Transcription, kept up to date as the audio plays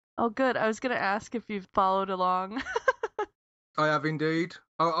Oh, good. I was gonna ask if you've followed along. I have indeed.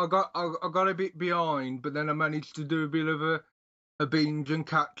 I got a bit behind, but then I managed to do a bit of a binge and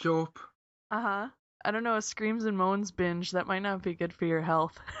catch up. Uh-huh. I don't know, a screams and moans binge, that might not be good for your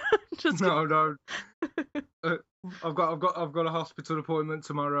health. Just No, no. Uh, I've got a hospital appointment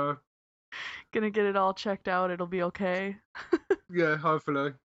tomorrow. gonna get it all checked out. It'll be okay. Yeah,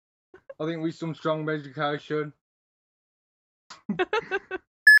 hopefully. I think with some strong medication.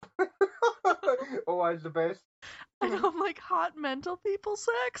 Always the best. I know, I'm like, hot mental people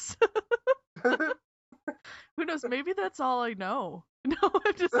sex? Who knows? Maybe that's all I know. No,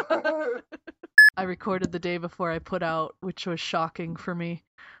 I'm just. I recorded the day before I put out, which was shocking for me.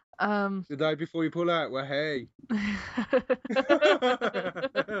 The day before you pull out, well, hey.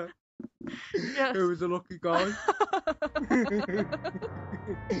 Yes. Who was a lucky guy?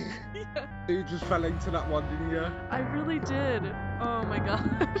 Yeah, You just fell into that one, didn't you? I really did. Oh my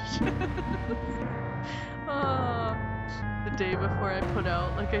gosh. Oh, the day before I put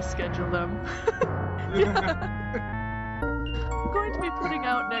out, like I scheduled them. Yeah. I'm going to be putting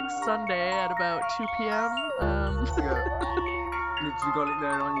out next Sunday at about 2 p.m. Yeah. Literally got it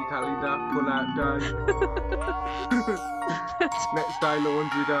there on your calendar. Pull out day. Next day,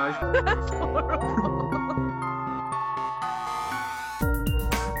 laundry day. That's horrible.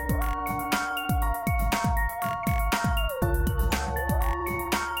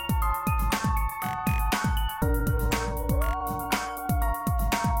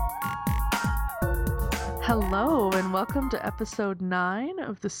 Hello, and welcome to episode 9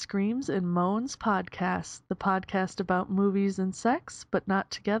 of the Screams and Moans podcast, the podcast about movies and sex, but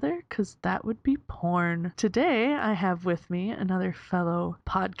not together, because that would be porn. Today, I have with me another fellow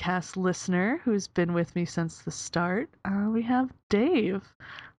podcast listener who's been with me since the start. We have Dave.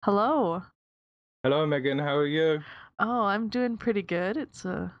 Hello. Hello, Megan. How are you? Oh, I'm doing pretty good. It's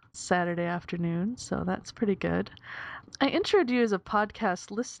a Saturday afternoon, so that's pretty good. I introed you as a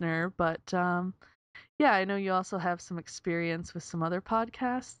podcast listener, but yeah, I know you also have some experience with some other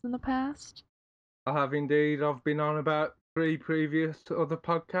podcasts in the past. I have indeed. I've been on about 3 previous other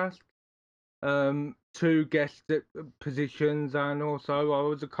podcasts. 2 guest positions, and also I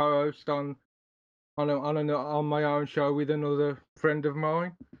was a co-host on my own show with another friend of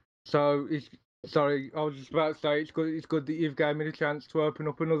mine. So sorry, I was just about to say it's good that you've gave me the chance to open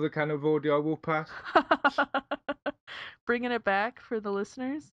up another can of audio will pass. Bringing it back for the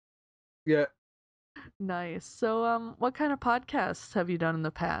listeners. Yeah. Nice. So, what kind of podcasts have you done in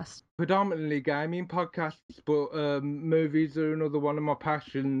the past? Predominantly gaming podcasts, but movies are another one of my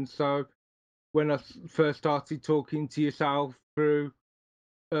passions. So when I first started talking to yourself through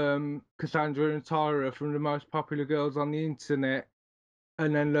Cassandra and Tyra from the most popular girls on the internet,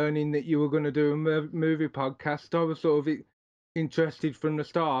 and then learning that you were going to do a movie podcast, I was sort of interested from the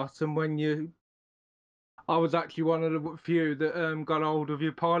start. And I was actually one of the few that got hold of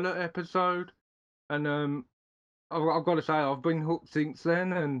your pilot episode, and I've got to say I've been hooked since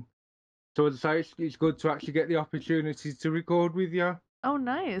then. And so as I say, it's good to actually get the opportunity to record with you. Oh,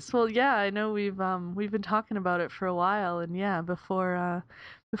 nice. Well, yeah, I know we've been talking about it for a while, and yeah, before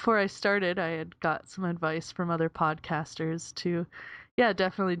I started, I had got some advice from other podcasters to, yeah,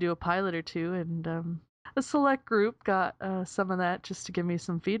 definitely do a pilot or two, and a select group got some of that just to give me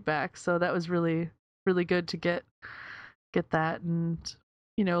some feedback. So that was really really good to get that and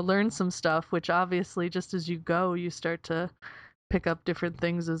learn some stuff, which obviously just as you go, you start to pick up different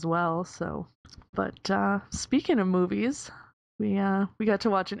things as well. So, but speaking of movies. We got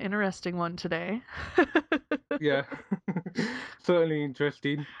to watch an interesting one today. Yeah, certainly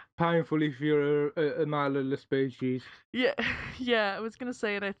interesting. Painful if you're a male of the species. Yeah, yeah, I was gonna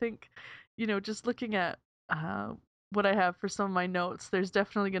say, and I think, just looking at what I have for some of my notes, there's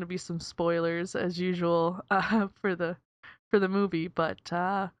definitely gonna be some spoilers as usual for the movie. But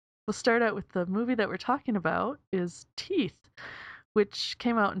we'll start out with the movie that we're talking about is Teeth, which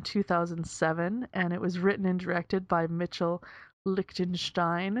came out in 2007, and it was written and directed by Mitchell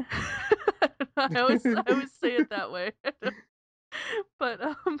Lichtenstein. I always say it that way. But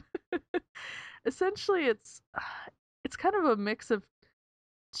essentially it's kind of a mix of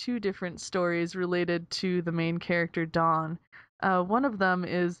 2 different stories related to the main character Dawn. One of them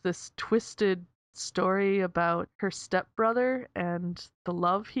is this twisted story about her stepbrother and the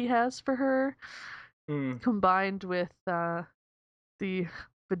love he has for her, combined with the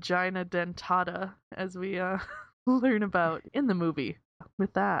vagina dentata, as we learn about in the movie.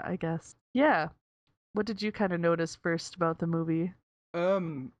 With that, I guess. Yeah. What did you kind of notice first about the movie?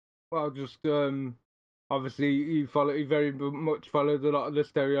 Well, just obviously you very much followed a lot of the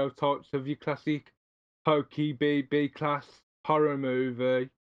stereotypes of your classic hokey B class horror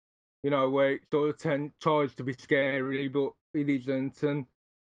movie. where it sort of tries to be scary, but it isn't. And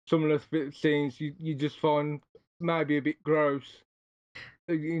some of the scenes you just find maybe a bit gross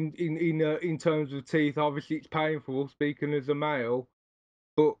in terms of teeth. Obviously, it's painful speaking as a male,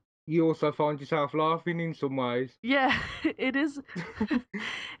 but you also find yourself laughing in some ways. Yeah, it is.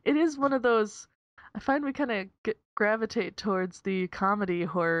 It is one of those. I find we kind of gravitate towards the comedy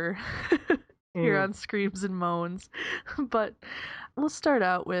horror here on Screams and Moans, but we'll start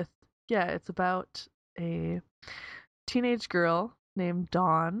out with, yeah, it's about a teenage girl named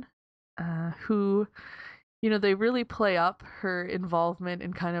Dawn, who, they really play up her involvement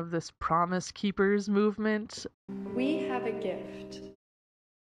in kind of this Promise Keepers movement. We have a gift,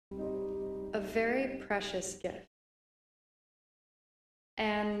 a very precious gift.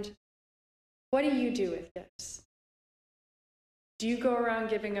 And what do you do with gifts? Do you go around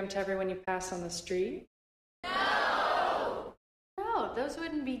giving them to everyone you pass on the street? No! No, those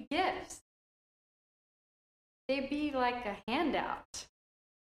wouldn't be gifts. They'd be like a handout.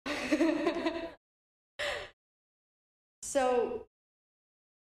 So,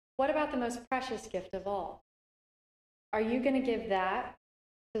 what about the most precious gift of all? Are you going to give that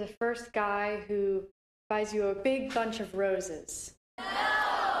to the first guy who buys you a big bunch of roses? No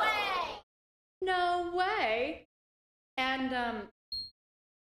way! No way! And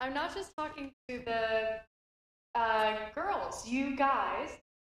I'm not just talking to the girls. You guys,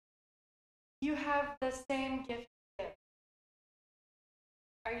 you have the same gift.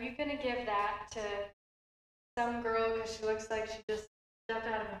 Are you going to give that to some girl because she looks like she just stepped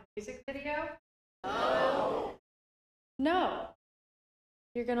out of a music video? No. No.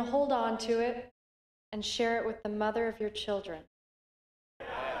 You're going to hold on to it and share it with the mother of your children.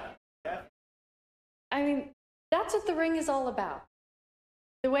 Yeah. I mean, that's what the ring is all about.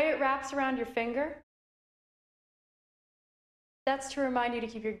 The way it wraps around your finger, that's to remind you to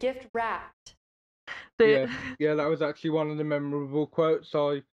keep your gift wrapped. Yeah, that was actually one of the memorable quotes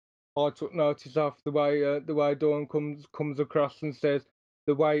I took notice of, the way Dawn comes across and says,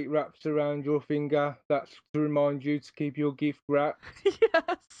 "The way it wraps around your finger, that's to remind you to keep your gift wrapped."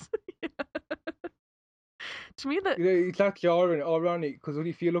 Yes. Yeah. To me, that it's actually ironic because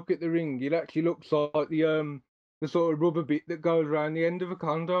if you look at the ring, it actually looks like the sort of rubber bit that goes around the end of a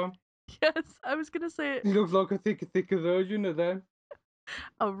condom. Yes, I was gonna say it looks like a thicker version of them.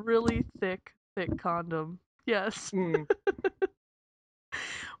 A really thick condom. Yes.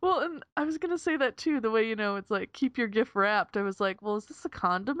 Well, and I was gonna say that too. The way it's like keep your gift wrapped. I was like, well, is this a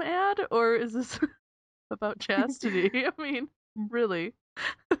condom ad or is this about chastity? I mean, really.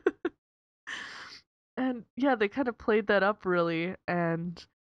 And yeah, they kind of played that up really. And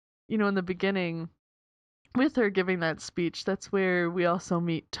in the beginning, with her giving that speech, that's where we also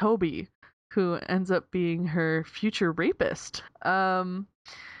meet Toby, who ends up being her future rapist. Yeah,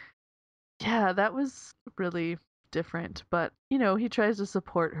 that was really different, but he tries to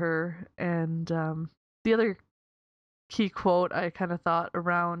support her. And the other key quote I kind of thought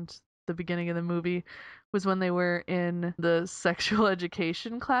around the beginning of the movie was when they were in the sexual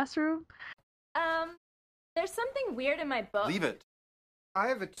education classroom. There's something weird in my book. Leave it. I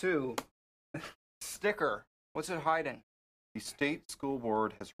have it too. Sticker. What's it hiding? The state school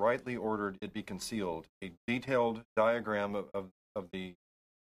board has rightly ordered it be concealed. A detailed diagram of the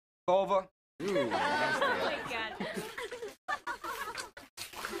vulva. Ooh, oh my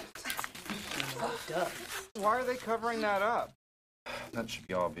God. Why are they covering that up? That should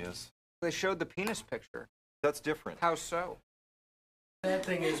be obvious. They showed the penis picture. That's different. How so? Bad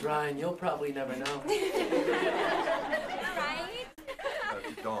thing is, Ryan, you'll probably never know. Right?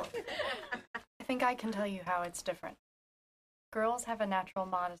 Dawn. I think I can tell you how it's different. Girls have a natural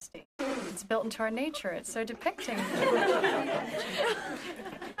modesty. It's built into our nature. It's so depicting. Me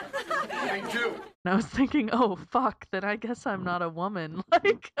too. And I was thinking, oh fuck, then I guess I'm not a woman.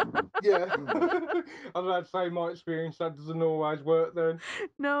 Like, yeah, I was about to say my experience that doesn't always work. Then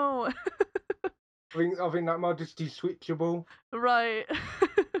no. I think that modesty's switchable. Right.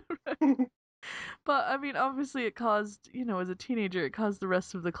 Right. But I mean, obviously, it caused as a teenager, it caused the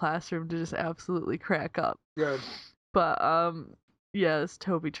rest of the classroom to just absolutely crack up. Yeah. But yes,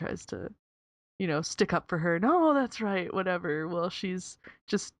 Toby tries to stick up for her. No, that's right, whatever. Well, she's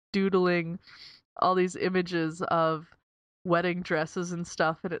just doodling all these images of wedding dresses and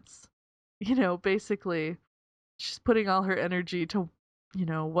stuff, and it's basically she's putting all her energy to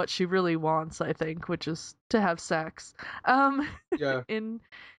what she really wants, I think, which is to have sex. Yeah.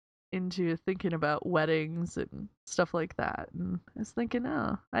 Into thinking about weddings and stuff like that. And I was thinking,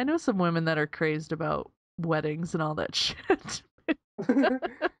 oh, I know some women that are crazed about weddings and all that shit.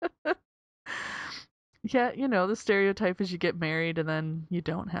 Yeah, the stereotype is you get married and then you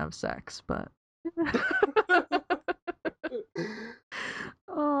don't have sex, but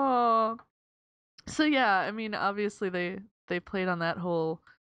oh. So yeah, I mean, obviously they played on that whole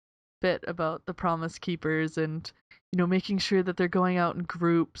bit about the Promise Keepers and making sure that they're going out in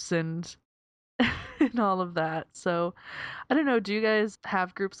groups and and all of that. So, I don't know, do you guys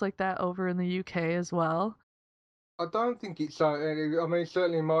have groups like that over in the UK as well? I don't think it's so. I mean,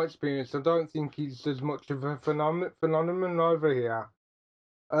 certainly in my experience, I don't think it's as much of a phenomenon over here.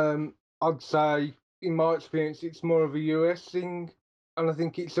 I'd say, in my experience, it's more of a US thing, and I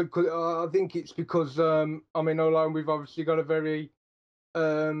think I think it's because I mean, although we've obviously got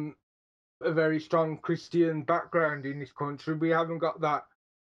um, a very strong Christian background in this country, we haven't got that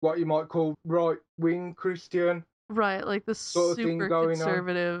what you might call right wing Christian Right, like the sort of thing super going on.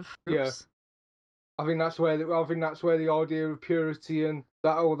 conservative Yeah. groups. I think that's where the idea of purity and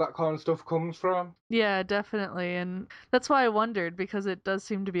that all that kind of stuff comes from. Yeah, definitely. And that's why I wondered because it does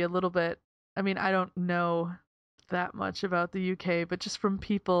seem to be a little bit, I mean, I don't know that much about the UK, but just from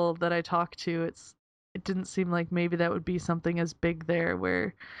people that I talk to, it didn't seem like maybe that would be something as big there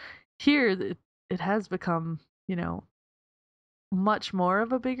where here it has become, much more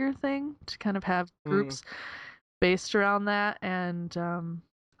of a bigger thing to kind of have groups based around that. And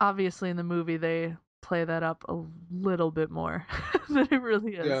obviously in the movie they play that up a little bit more than it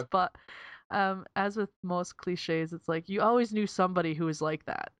really is. Yeah. But as with most cliches, it's like you always knew somebody who was like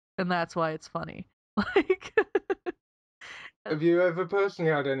that, and that's why it's funny. Like, Have you ever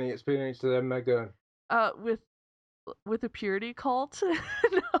personally had any experience with them, Megan? With a purity cult,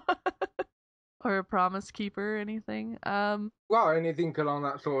 No. Or a promise keeper or anything. Well, anything along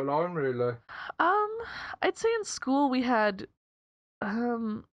that sort of line, really. I'd say in school we had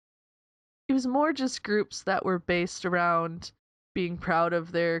um it was more just groups that were based around being proud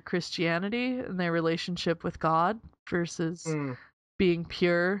of their Christianity and their relationship with God versus being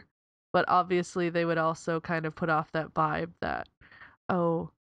pure. But obviously, they would also kind of put off that vibe that, oh,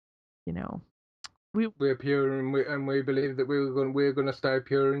 you know, We're pure and we believe that we're gonna stay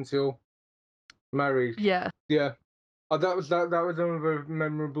pure until married. yeah, Yeah. That was another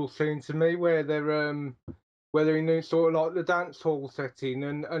memorable scene to me where they're in this sort of like the dance hall setting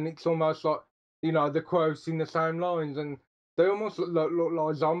and it's almost like the quotes in the same lines and they almost look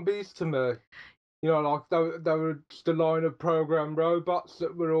like zombies to me. Like they were just a line of programmed robots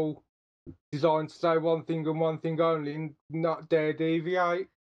that were all designed to say one thing and one thing only and not dare deviate.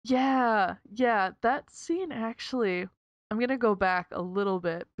 yeah, yeah. That scene actually, I'm gonna go back a little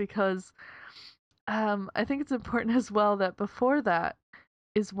bit because I think it's important as well that before that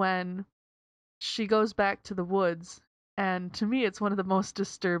is when she goes back to the woods, and to me, it's one of the most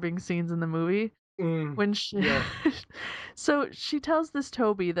disturbing scenes in the movie. When she, Yeah. so she tells this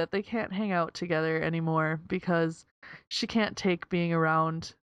Toby that they can't hang out together anymore because she can't take being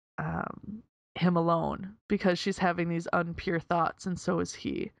around him alone because she's having these unpure thoughts, and so is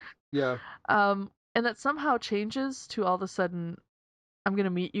he. Yeah. And that somehow changes to all of a sudden, I'm gonna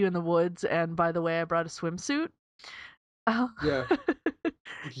meet you in the woods, and by the way, I brought a swimsuit. Yeah.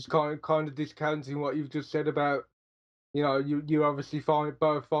 Which is kind of discounting what you've just said about you obviously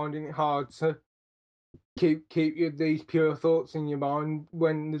both finding it hard to keep these pure thoughts in your mind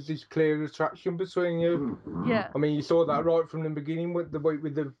when there's this clear attraction between you. Yeah. I mean, you saw that right from the beginning with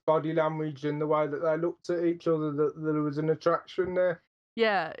the body language and the way that they looked at each other, that there was an attraction there.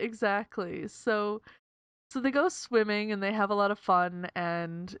 Yeah, exactly. So they go swimming and they have a lot of fun,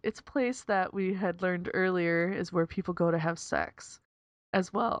 and it's a place that we had learned earlier is where people go to have sex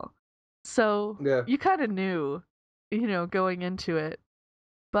as well. So Yeah. you kind of knew, going into it.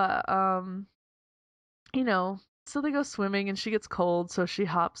 But so they go swimming and she gets cold, so she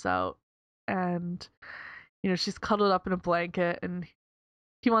hops out and she's cuddled up in a blanket and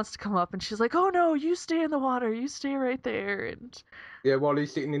he wants to come up and she's like, "Oh no, you stay in the water. You stay right there." And Yeah, while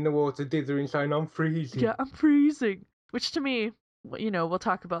he's sitting in the water dithering saying, "I'm freezing." yeah, I'm freezing. Which to me, we'll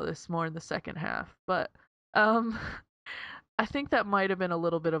talk about this more in the second half, but um I think that might have been a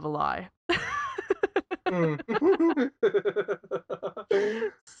little bit of a lie.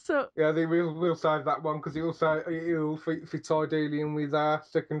 So yeah, I think we'll save that one because it'll fit ideally in with our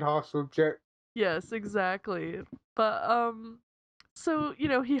second half subject. yes, exactly. But so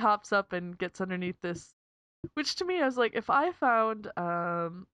he hops up and gets underneath this, which to me I was like, if I found a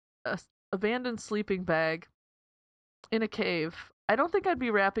abandoned sleeping bag in a cave, I don't think I'd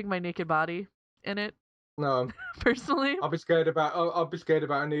be wrapping my naked body in it. No, personally. I'll be scared about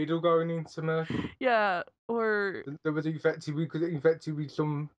a needle going into me. Yeah, or There was infected with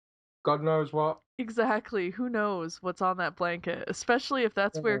some God knows what. Exactly. Who knows what's on that blanket? Especially if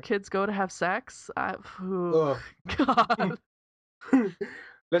that's where Yeah. kids go to have sex. Ooh, Ugh. God.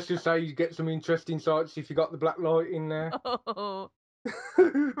 Let's just say you get some interesting sights if you got the black light in there. Oh,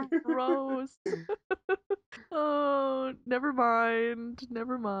 gross. Oh, never mind.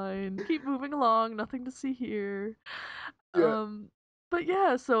 Never mind. Keep moving along. Nothing to see here. Yeah. But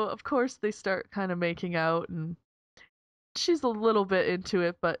yeah, so of course they start kind of making out, and she's a little bit into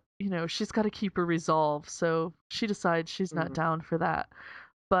it, but you know, she's got to keep her resolve, so she decides she's not down for that.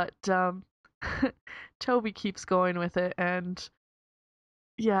 But Toby keeps going with it, and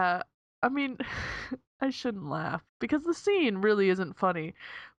yeah, I mean, I shouldn't laugh because the scene really isn't funny,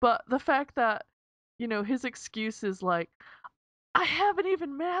 but the fact that, you know, his excuse is like, I haven't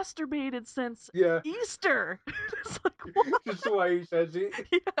even masturbated since Yeah. Easter. It's like, what? Just the way he says it.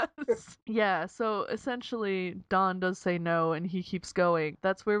 Yes. Yeah, so essentially Dawn does say no and he keeps going.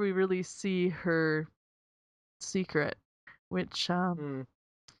 That's where we really see her secret, which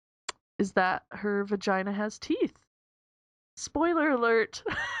is that her vagina has teeth. Spoiler alert.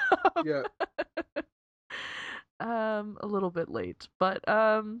 Yeah. A little bit late, but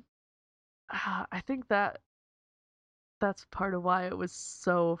I think that's part of why it was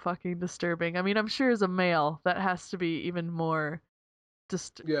so fucking disturbing. I mean, I'm sure as a male that has to be even more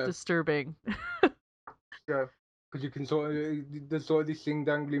Yeah. disturbing. Yeah. Because you can there's sort of this thing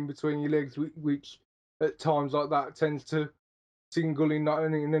dangling between your legs, which at times like that tends to tingle in not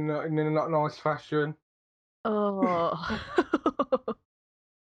in a not nice fashion. Oh.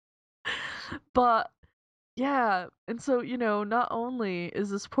 But yeah, and so, you know, not only is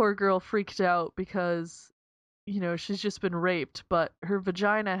this poor girl freaked out because, you know, she's just been raped, but her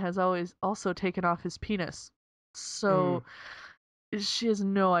vagina has always also taken off his penis. So she has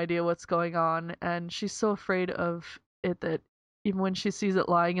no idea what's going on, and she's so afraid of it that even when she sees it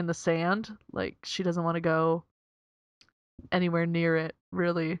lying in the sand, like she doesn't want to go anywhere near it,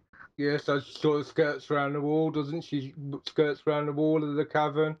 really. Yeah, so she sort of skirts around the wall, doesn't she? Skirts around the wall of the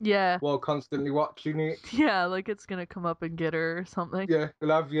cavern. Yeah. While constantly watching it. Yeah, like it's gonna come up and get her or something. Yeah,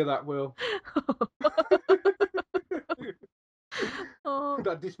 it'll have you, that will. Oh.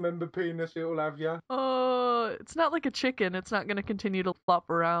 That dismembered penis, it'll have you. Oh, it's not like a chicken. It's not gonna continue to flop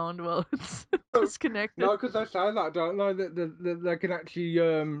around while it's disconnected. No, because they say that, don't know that they can actually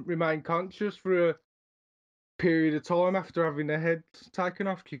remain conscious for a period of time after having their heads taken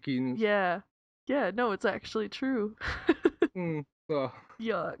off chickens. Yeah. Yeah, no, it's actually true. Oh.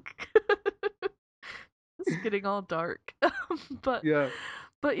 Yuck. It's getting all dark. But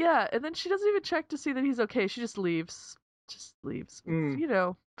yeah, and then she doesn't even check to see that he's okay. She just leaves. You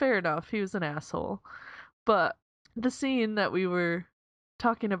know, fair enough. He was an asshole. But the scene that we were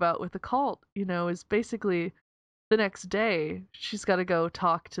talking about with the cult, you know, is basically the next day she's got to go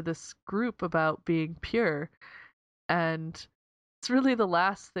talk to this group about being pure. And it's really the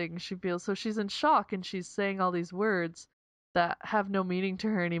last thing she feels. So she's in shock and she's saying all these words that have no meaning to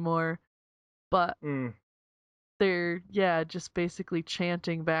her anymore. But they're, yeah, just basically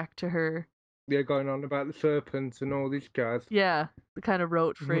chanting back to her. Yeah, going on about the serpents and all this jazz. Yeah, the kind of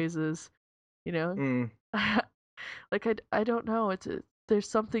rote phrases, you know. Like I don't know. There's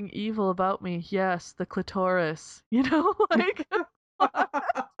something evil about me. Yes, the clitoris. You know, like.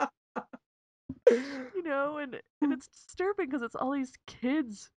 You know, and it's disturbing because it's all these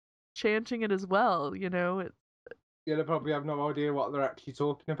kids chanting it as well. You know, yeah, they probably have no idea what they're actually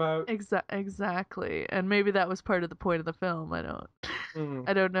talking about. Exactly, and maybe that was part of the point of the film. I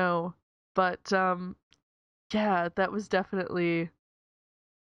don't know, but yeah, that was definitely,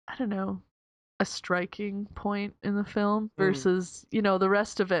 I don't know, a striking point in the film versus, you know, the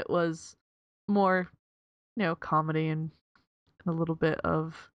rest of it was more, you know, comedy and a little bit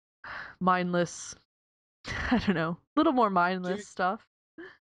of mindless, I don't know, a little more mindless stuff.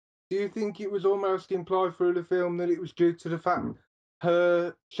 Do you think it was almost implied through the film that it was due to the fact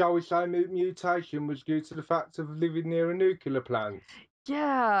her, shall we say, mutation was due to the fact of living near a nuclear plant?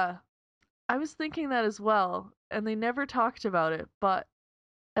 Yeah, I was thinking that as well, and they never talked about it, but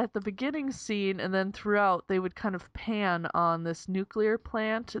at the beginning scene and then throughout, they would kind of pan on this nuclear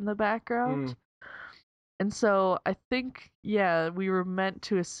plant in the background. And so I think, yeah, we were meant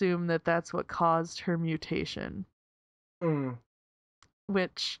to assume that that's what caused her mutation.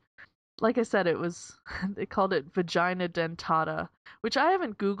 Which, like I said, they called it vagina dentata, which I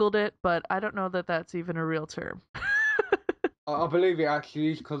haven't Googled it, but I don't know that that's even a real term. I believe it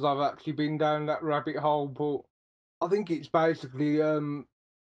actually is because I've actually been down that rabbit hole, but I think it's basically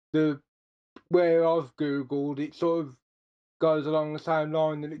where I've Googled, it sort of goes along the same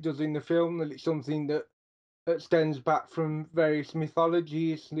line that it does in the film, that it's something that extends back from various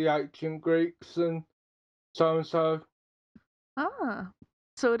mythologies, the ancient Greeks and so and so. Ah,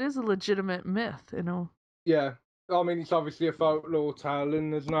 so it is a legitimate myth, you know. Yeah, I mean it's obviously a folklore tale,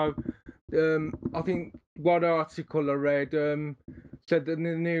 and there's no. I think one article I read said that the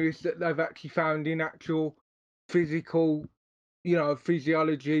nearest that they've actually found in actual physical,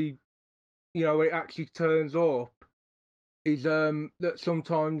 physiology, where it actually turns up, is that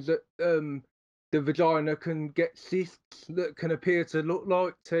sometimes that the vagina can get cysts that can appear to look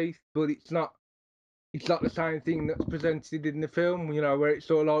like teeth, but it's not. It's not the same thing that's presented in the film, where it's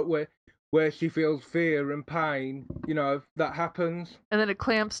sort of like where she feels fear and pain, that happens. And then it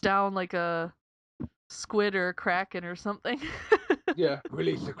clamps down like a squid or a kraken or something. Yeah,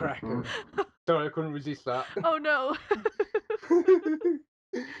 release the kraken. Sorry, I couldn't resist that. Oh no.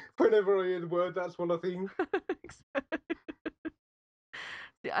 Whenever I hear the word, that's what I think.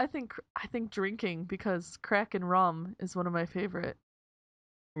 Yeah, I think drinking, because Kraken rum is one of my favorite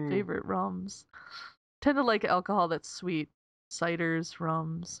rums. Tend to like alcohol that's sweet, ciders,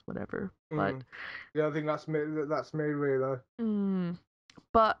 rums, whatever. But yeah, I think that's me really.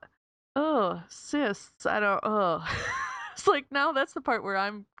 But cysts, I don't. It's like now that's the part where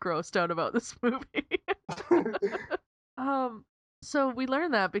I'm grossed out about this movie. So we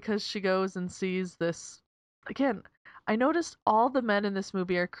learn that because she goes and sees this again. I noticed all the men in this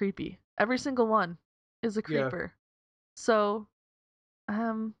movie are creepy. Every single one is a creeper. Yeah. So,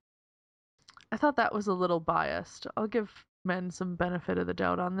 I thought that was a little biased. I'll give men some benefit of the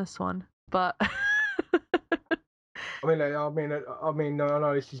doubt on this one, but I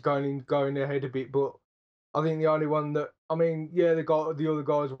know this is going ahead a bit, but I think the only one that the other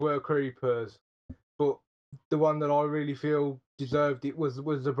guys were creepers, but the one that I really feel deserved it was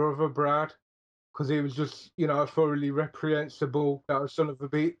the brother Brad, because he was just thoroughly reprehensible, son of a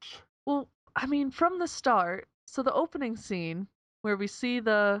bitch. Well, I mean, from the start, so the opening scene where we see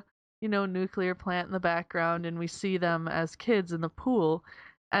the nuclear plant in the background and we see them as kids in the pool,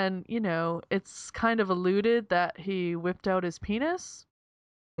 and it's kind of alluded that he whipped out his penis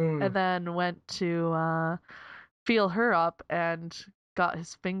and then went to feel her up and got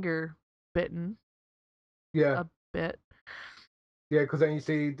his finger bitten. Yeah. A bit. Yeah, because then you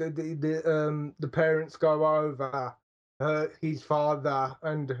see the parents go over, his father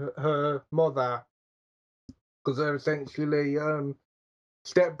and her mother, because they're essentially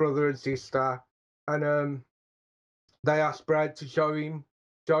stepbrother and sister, and they ask Brad to show him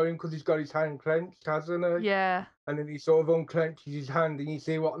because he's got his hand clenched, hasn't he? Yeah. And then he sort of unclenches his hand, and you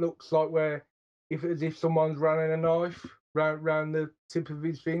see what looks like as if someone's running a knife round the tip of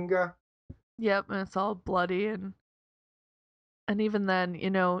his finger. Yep, and it's all bloody, and even then,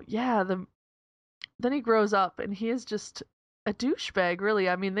 then he grows up and he is just a douchebag, really.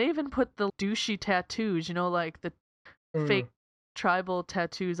 I mean, they even put the douchey tattoos, like the fake tribal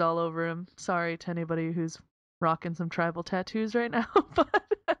tattoos all over him. Sorry to anybody who's rocking some tribal tattoos right now, but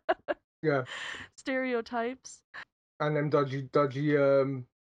yeah, stereotypes. And them dodgy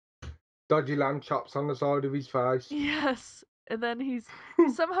lamb chops on the side of his face. Yes, and then he's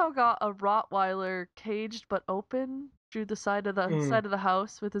somehow got a Rottweiler caged but open through the side of the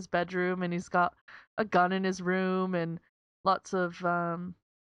house with his bedroom, and he's got a gun in his room and lots of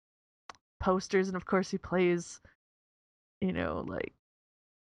posters, and of course he plays like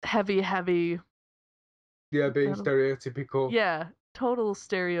heavy yeah, being stereotypical. Yeah, total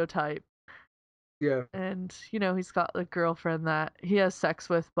stereotype. Yeah. And he's got a girlfriend that he has sex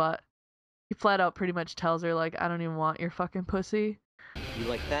with, but he flat out pretty much tells her, like, I don't even want your fucking pussy. You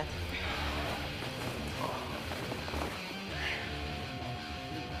like that?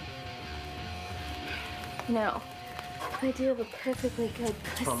 No. I do have a perfectly good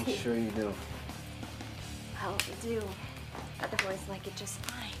pussy. I'm sure you do. Well, I do. Other boys like it just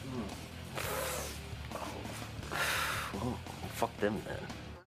fine. Well, fuck them then.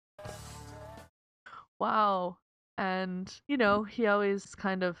 Wow. And, he always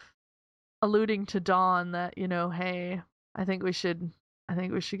kind of alluding to Dawn that, hey, I think we should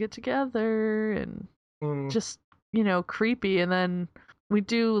get together, and just, creepy. And then we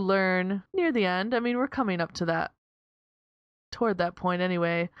do learn near the end. I mean, we're coming up to toward that point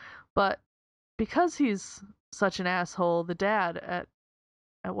anyway, but because he's such an asshole, the dad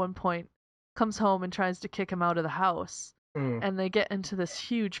at one point comes home and tries to kick him out of the house. And they get into this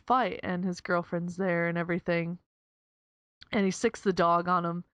huge fight, and his girlfriend's there and everything. And he sicks the dog on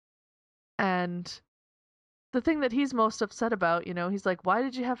him. And the thing that he's most upset about, he's like, why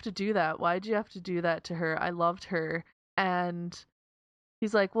did you have to do that? Why did you have to do that to her? I loved her. And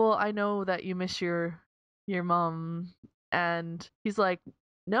he's like, well, I know that you miss your mom. And he's like,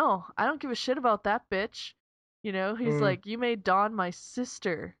 no, I don't give a shit about that bitch. You know, he's Mm. like, you made Dawn my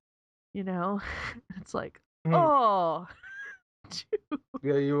sister, you know? It's like, Mm. oh,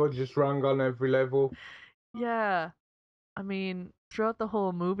 Yeah, you were just wrong on every level. yeah. I mean, throughout the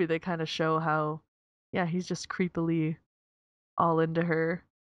whole movie, they kind of show how, yeah, he's just creepily all into her.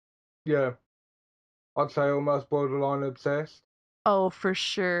 Yeah. I'd say almost borderline obsessed. Oh, for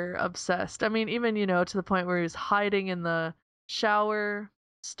sure, obsessed. I mean, even, you know, to the point where he was hiding in the shower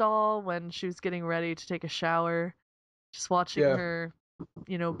stall when she was getting ready to take a shower, just watching Yeah. her,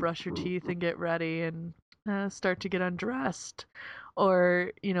 you know, brush her teeth and get ready and start to get undressed.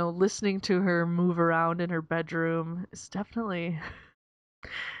 Or, you know, listening to her move around in her bedroom is definitely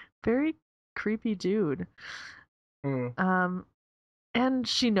very creepy dude. Mm. And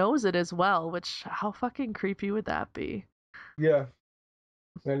she knows it as well, which how fucking creepy would that be? Yeah.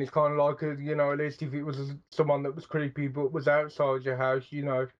 And it's kind of like, you know, at least if it was someone that was creepy but was outside your house, you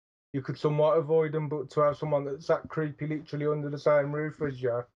know, you could somewhat avoid them, but to have someone that's that creepy literally under the same roof as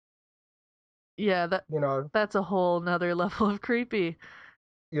you, Yeah, you know, that's a whole nother level of creepy.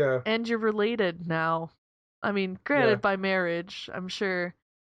 yeah, And you're related now. I mean, yeah, granted by marriage, I'm sure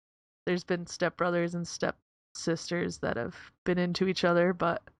there's been stepbrothers and stepsisters that have been into each other,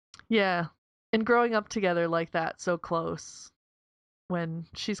 but yeah. And growing up together like that, so close, when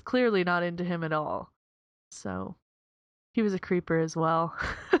she's clearly not into him at all. So he was a creeper as well.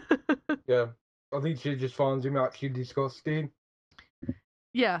 yeah. I think she just finds him actually disgusting.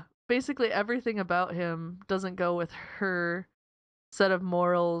 Yeah, basically everything about him doesn't go with her set of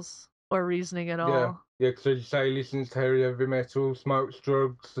morals or reasoning at Yeah, all. yeah, because as you say, he listens to heavy metal, smokes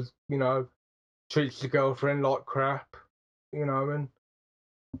drugs, you know, treats his girlfriend like crap, you know, and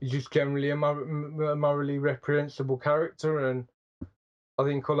he's just generally a morally reprehensible character. And I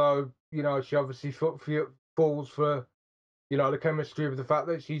think, although, you know, she obviously falls for, you know, the chemistry of the fact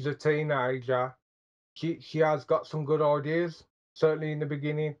that she's a teenager, she has got some good ideas, certainly in the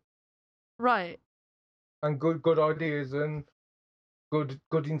beginning, Right. and good ideas and good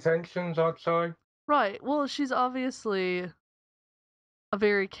intentions, I'd say. Right. Well, she's obviously a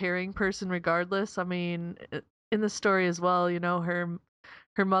very caring person regardless. I mean, in the story as well, you know,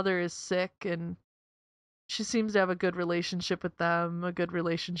 her mother is sick and she seems to have a good relationship with them, a good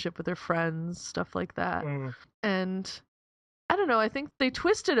relationship with her friends, stuff like that. Mm, And I don't know, I think they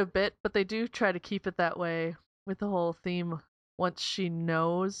twist it a bit, but they do try to keep it that way with the whole theme once she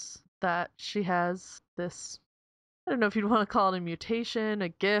knows that she has this, I don't know if you'd want to call it a mutation, a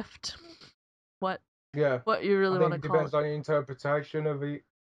gift, what yeah, what you I really want think to it call depends it. on your interpretation of it.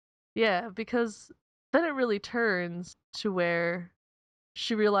 Yeah, because then it really turns to where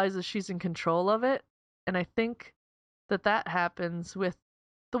she realizes she's in control of it. And I think that happens with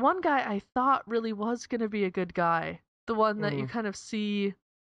the one guy I thought really was going to be a good guy. The one that you Mm, kind of see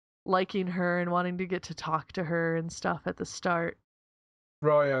liking her and wanting to get to talk to her and stuff at the start.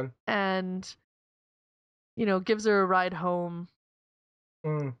 Ryan. And, you know, gives her a ride home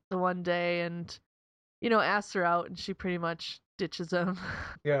Mm, the one day and, you know, asks her out and she pretty much ditches him.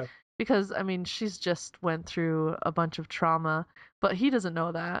 yeah, Because I mean she's just went through a bunch of trauma, but he doesn't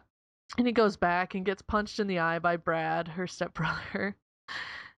know that. And he goes back and gets punched in the eye by Brad, her stepbrother,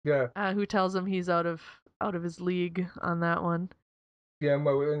 yeah, who tells him he's out of his league on that one. yeah.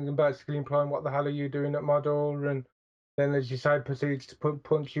 Well, and basically implying what the hell are you doing at my door? And then, as you say, proceeds to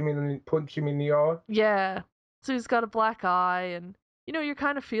punch him in the eye. Yeah. So he's got a black eye and you know you're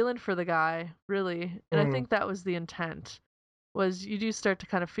kind of feeling for the guy, really. And I Mm, think that was the intent. Was you do start to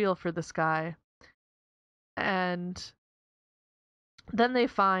kind of feel for this guy. And then they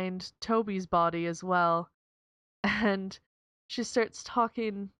find Toby's body as well. And she starts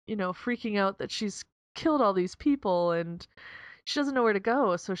talking, you know, freaking out that she's killed all these people and she doesn't know where to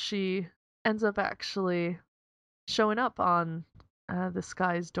go. So she ends up actually showing up on this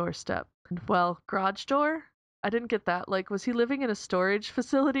guy's doorstep. Well, garage door? I didn't get that. Like, was he living in a storage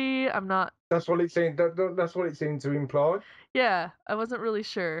facility? I'm not. that's what it seemed. That's what it seemed to imply. Yeah, I wasn't really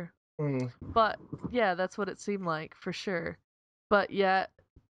sure. Mm, But yeah, that's what it seemed like for sure. But yet,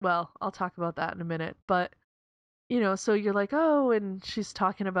 well, I'll talk about that in a minute. But you know, so you're like, oh, and she's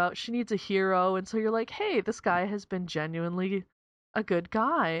talking about she needs a hero. And so you're like, hey, this guy has been genuinely a good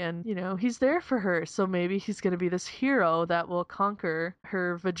guy and, you know, he's there for her. So maybe he's going to be this hero that will conquer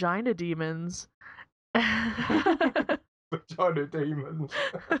her vagina demons. vagina demons.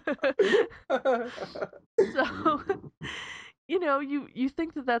 So, you know, you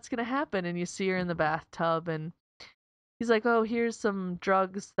think that that's going to happen and you see her in the bathtub and he's like, oh, here's some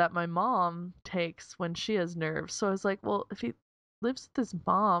drugs that my mom takes when she has nerves. So I was like, well, if he lives with his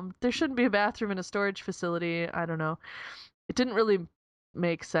mom, there shouldn't be a bathroom in a storage facility. I don't know. It didn't really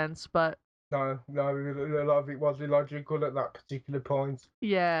make sense, but No, a lot of it was illogical at that particular point.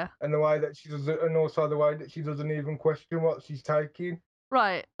 Yeah. And the way that she does it, and also the way that she doesn't even question what she's taking.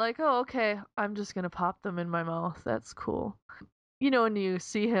 Right. Like, oh, okay, I'm just gonna pop them in my mouth. That's cool. And you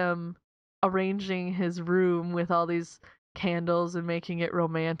see him arranging his room with all these candles and making it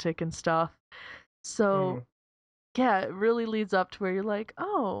romantic and stuff. So, yeah, it really leads up to where you're like,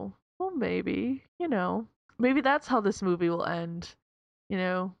 oh, well, maybe, maybe that's how this movie will end.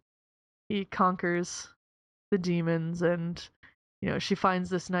 He conquers the demons and, she finds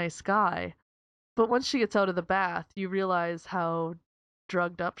this nice guy. But once she gets out of the bath, you realize how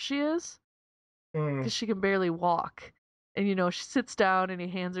drugged up she is because she can barely walk. And, she sits down and he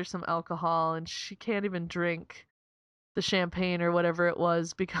hands her some alcohol and she can't even drink the champagne or whatever it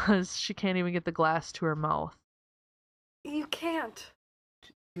was because she can't even get the glass to her mouth. You can't.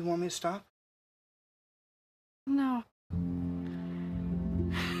 You want me to stop? No.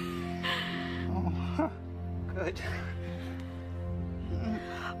 Oh, good.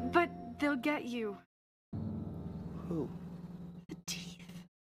 But they'll get you. Who? The teeth.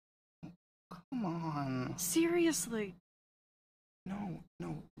 Come on. Seriously. No,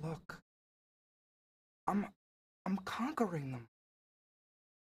 look. I'm conquering them.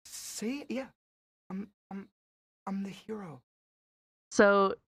 See? Yeah. I'm the hero.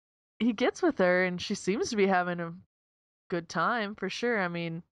 So he gets with her and she seems to be having a good time for sure. I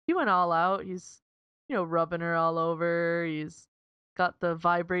mean, he went all out. He's, rubbing her all over. He's got the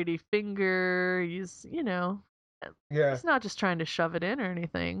vibrating finger. He's, he's not just trying to shove it in or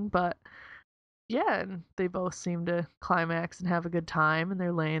anything, but yeah, and they both seem to climax and have a good time and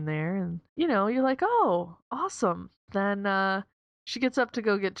they're laying there and, you're like, oh, awesome. Then, she gets up to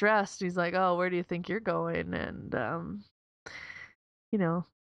go get dressed. He's like, oh, where do you think you're going? And,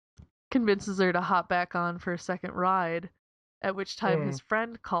 convinces her to hop back on for a second ride, at which time his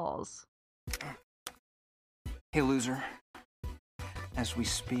friend calls. Hey, loser. As we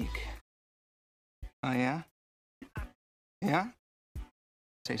speak. Oh, yeah? Yeah?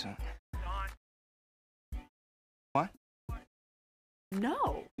 Say something. What?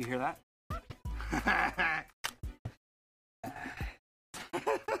 No. You hear that?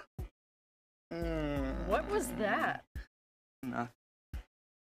 What was that? Nothing.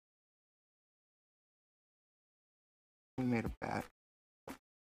 We made a bet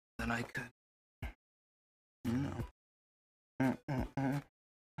that I could,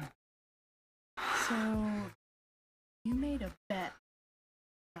 So, you made a bet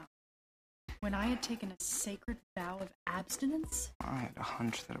when I had taken a sacred vow of abstinence? I had a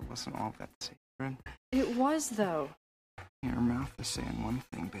hunch that it wasn't all that sacred. It was, though. Your mouth is saying one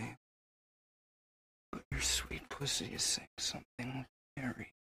thing, babe. But your sweet pussy is saying something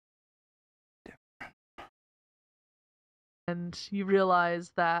very different. And you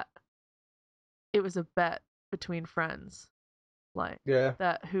realize that it was a bet between friends. Like,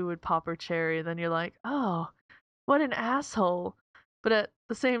 that who would pop her cherry. Then you're like, oh, what an asshole. But at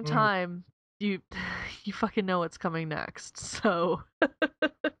the same time, you fucking know what's coming next. So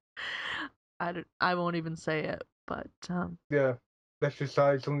I won't even say it, but yeah, let's just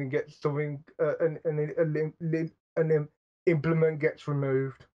say an implement gets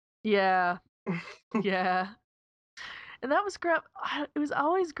removed. Yeah. Yeah. And that was it was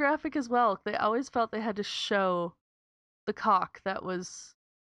always graphic as well. They always felt they had to show the cock that was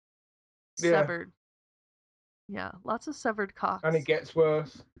severed. Yeah, lots of severed cocks. And it gets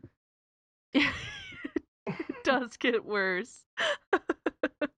worse. It does get worse.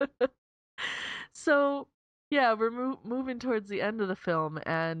 So, yeah, we're moving towards the end of the film,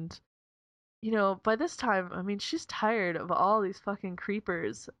 and, by this time, I mean, she's tired of all these fucking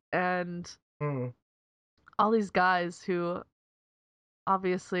creepers and all these guys who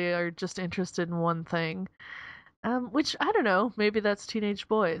obviously are just interested in one thing. Which, I don't know, maybe that's teenage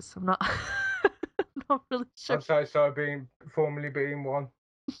boys. I'm not, I'm not really sure. I'd say so, formerly being one.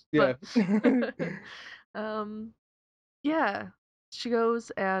 Yeah. Yeah, she goes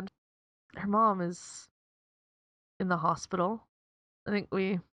and her mom is in the hospital. I think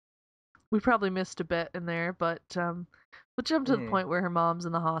we probably missed a bit in there, but we'll jump to the point where her mom's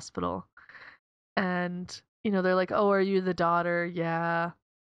in the hospital. And, they're like, oh, are you the daughter? Yeah.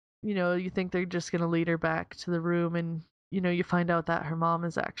 You think they're just going to lead her back to the room and, you find out that her mom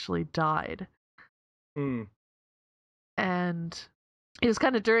has actually died. And it was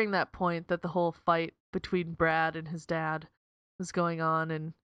kind of during that point that the whole fight between Brad and his dad was going on.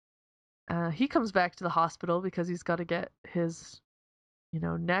 And he comes back to the hospital because he's got to get his,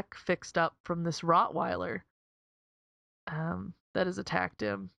 neck fixed up from this Rottweiler that has attacked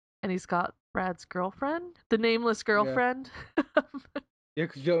him. And he's got Brad's girlfriend, the nameless girlfriend. Yeah,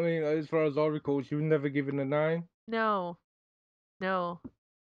 because you know what I mean, as far as I recall, she was never given a name. No,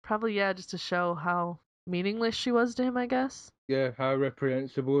 probably yeah, just to show how meaningless she was to him, I guess. Yeah, how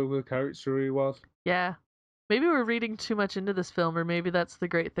reprehensible of a character he was. Yeah. Maybe we're reading too much into this film, or maybe that's the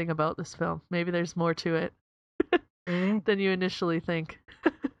great thing about this film. Maybe there's more to it Mm. than you initially think.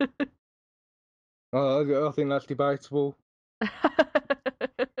 I think that's debatable.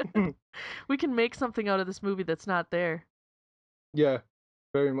 We can make something out of this movie that's not there. Yeah,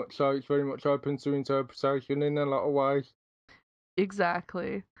 very much so. It's very much open to interpretation in a lot of ways.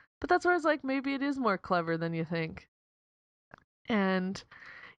 Exactly. But that's where it's like maybe it is more clever than you think. And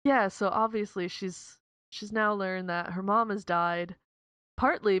yeah, so obviously she's now learned that her mom has died,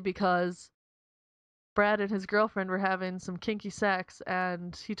 partly because Brad and his girlfriend were having some kinky sex,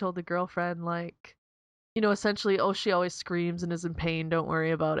 and he told the girlfriend, like, essentially, oh, she always screams and is in pain, don't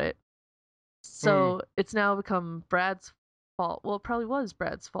worry about it. So it's now become Brad's fault. Well, it probably was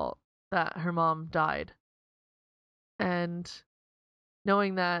Brad's fault that her mom died. And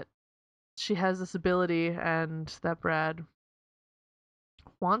knowing that she has this ability and that Brad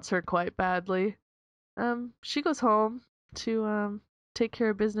wants her quite badly, she goes home to take care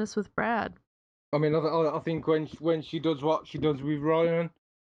of business with Brad. I mean, I think when she does what she does with Ryan,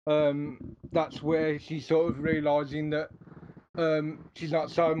 that's where she's sort of realizing that she's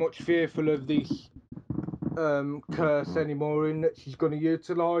not so much fearful of this curse anymore, in that she's going to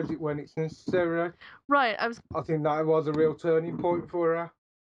utilize it when it's necessary. Right. I think that was a real turning point for her.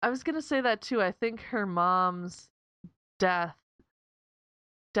 I was gonna say that too. I think her mom's death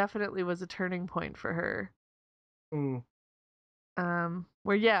definitely was a turning point for her. Mm.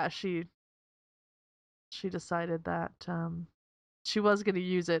 Where yeah, she decided that she was gonna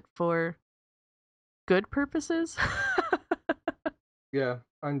use it for good purposes. Yeah,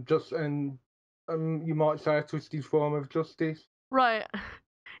 and you might say a twisted form of justice. Right.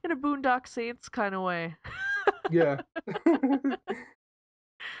 In a Boondock Saints kind of way. Yeah.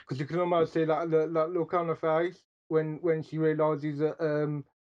 Because you can almost see that look on her face when she realizes that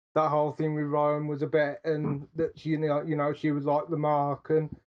that whole thing with Ryan was a bet, and that she she was like the mark,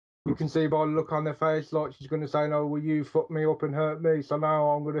 and you can see by the look on her face like she's going to say, no, well, you fucked me up and hurt me, so now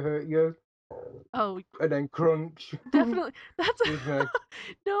I'm going to hurt you. Oh, and then crunch. definitely. That's Excuse me.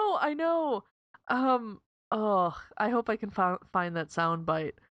 No, I know. Oh, I hope I can find that sound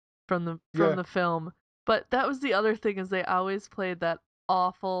bite from the film. But that was the other thing, is they always played that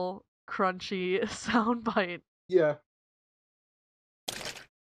awful crunchy sound bite Yeah.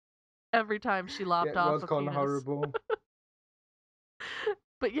 every time she lopped Yeah, it off was a kind of penis. horrible.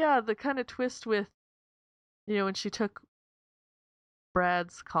 But yeah, the kind of twist with, when she took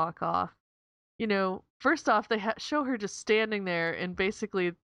Brad's cock off, first off, they show her just standing there and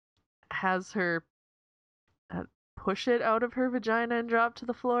basically has her push it out of her vagina and drop to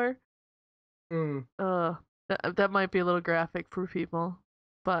the floor. That might be a little graphic for people.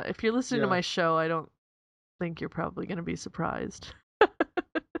 But if you're listening to my show, I don't think you're probably going to be surprised.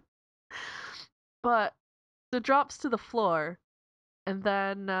 But it drops to the floor, and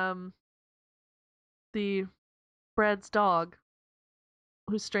then the Brad's dog,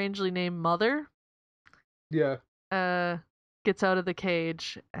 who's strangely named Mother, gets out of the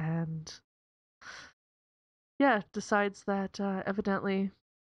cage and decides that evidently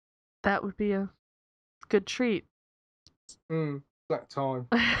that would be a good treat. That time.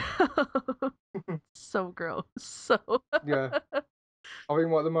 So gross. So yeah. I think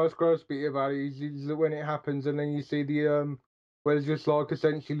what the most gross bit about it is that when it happens and then you see the where there's just like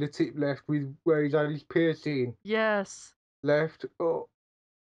essentially the tip left with where he's had his piercing. Yes. Left. Oh.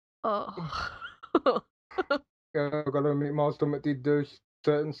 Yeah, I've got to admit, my stomach did do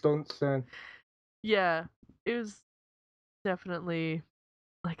certain stunts then. Yeah, it was definitely,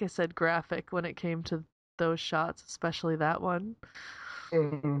 like I said, graphic when it came to those shots, especially that one.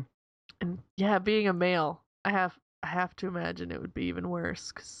 Mm-hmm. And yeah, being a male, I have to imagine it would be even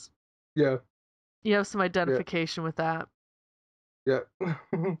worse, because you have some identification with that. Yeah.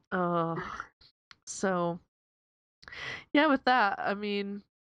 So yeah, with that, I mean,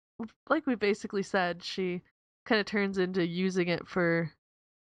 like we basically said, she kind of turns into using it for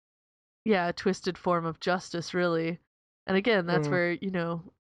a twisted form of justice, really. And again, that's where, even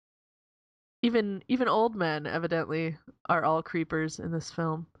old men evidently are all creepers in this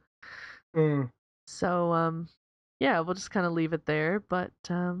film. So we'll just kind of leave it there. But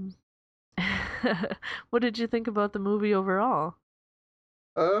what did you think about the movie overall?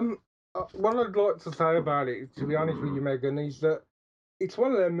 What I'd like to say about it, to be honest with you, Megan, is that it's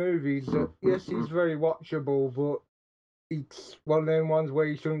one of them movies that, yes, it's very watchable, but it's one of them ones where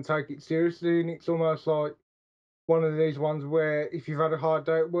you shouldn't take it seriously, and it's almost like one of these ones where if you've had a hard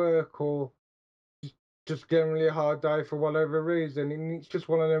day at work or just generally a hard day for whatever reason, and it's just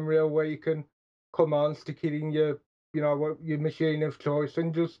one of them real where you can come on, stick it in your, your machine of choice,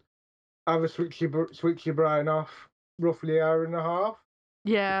 and just have a switch your brain off, roughly an hour and a half.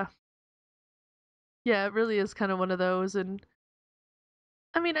 Yeah. Yeah, it really is kind of one of those, and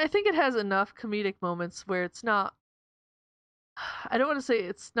I mean, I think it has enough comedic moments where it's not, I don't want to say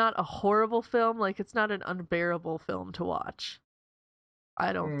it's not a horrible film, like it's not an unbearable film to watch.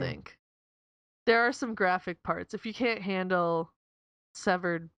 I don't think. There are some graphic parts. If you can't handle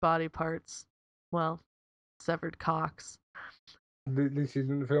severed body parts, well, severed cocks. This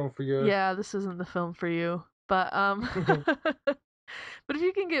isn't the film for you. Yeah, this isn't the film for you. But but if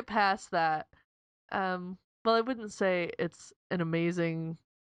you can get past that, well, I wouldn't say it's an amazing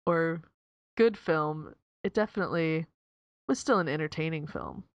or good film. It definitely was still an entertaining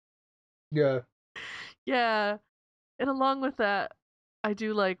film. Yeah. Yeah. And along with that, I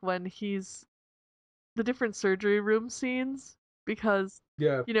do like when the different surgery room scenes, because,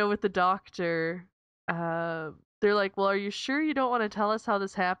 Yeah. with the doctor, they're like, well, are you sure you don't want to tell us how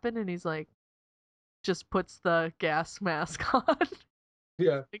this happened? And he's like, just puts the gas mask on.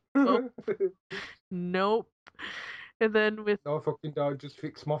 Yeah. Like, oh, nope. And then with No fucking dog, just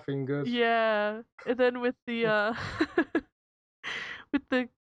fix my fingers. yeah, and then with the with the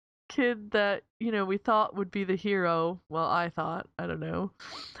kid that we thought would be the hero. Well, I thought, I don't know.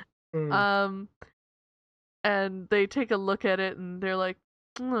 And they take a look at it and they're like,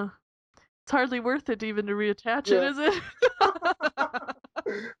 it's hardly worth it even to reattach it, is it?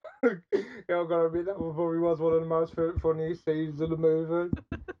 Yeah, I gotta admit that probably was one of the most funniest scenes of the movie.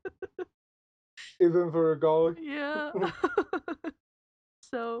 Even for a guy. Yeah.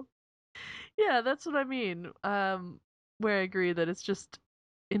 So, yeah, that's what I mean. Where I agree that it's just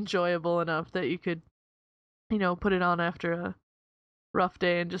enjoyable enough that you could, put it on after a rough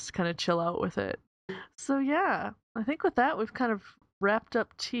day and just kind of chill out with it. So, yeah, I think with that, we've kind of wrapped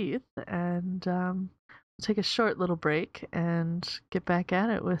up Teeth, and we'll take a short little break and get back at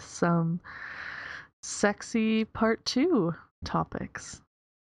it with some sexy part 2 topics.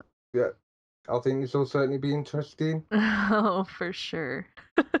 Yeah, I think this will certainly be interesting. Oh, for sure.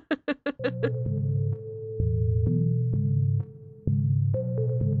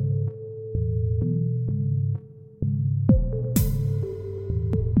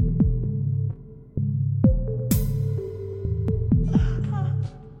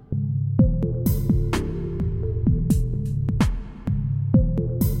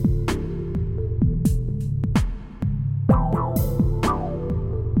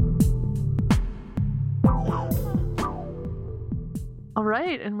 All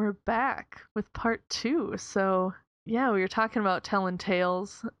right, and we're back with part 2. So, yeah, we were talking about telling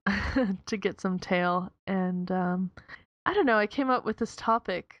tales to get some tail, and I don't know, I came up with this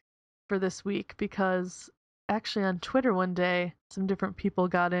topic for this week because actually on Twitter one day, some different people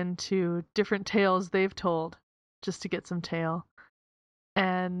got into different tales they've told just to get some tail.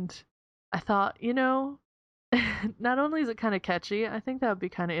 And I thought, not only is it kind of catchy, I think that would be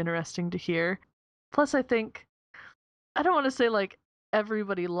kind of interesting to hear. Plus, I think, I don't want to say like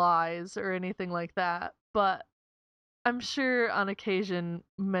everybody lies or anything like that, but I'm sure on occasion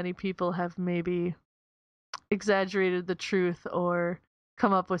many people have maybe exaggerated the truth or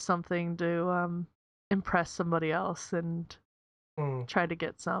come up with something to impress somebody else and try to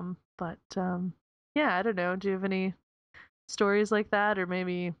get some. But yeah, I don't know. Do you have any stories like that, or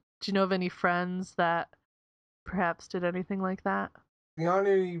maybe do you know of any friends that perhaps did anything like that? The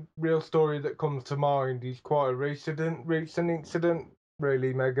only real story that comes to mind is quite a recent incident,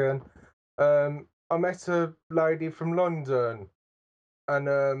 really, Megan. I met a lady from London, and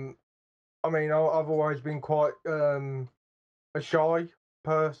I mean, I've always been quite a shy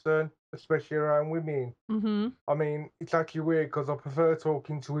person, especially around women. Mm-hmm. I mean, it's actually weird because I prefer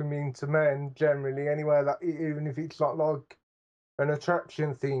talking to women to men generally, anyway. That even if it's not like an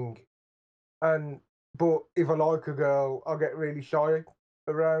attraction thing, but if I like a girl, I get really shy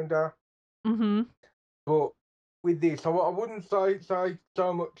around her. Mm-hmm. But with this, I wouldn't say so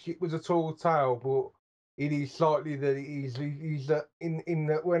much it was a tall tale, but it is slightly that it is that in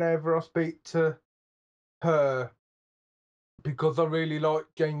that whenever I speak to her, because I really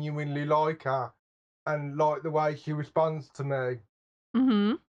genuinely like her and like the way she responds to me,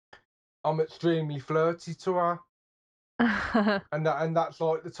 Mm-hmm. I'm extremely flirty to her. and that's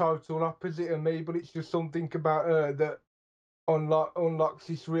like the total opposite of me, but it's just something about her that unlocks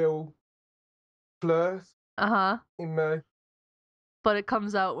this real flirt in me. But it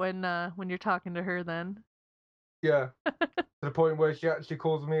comes out when you're talking to her then. Yeah. To the point where she actually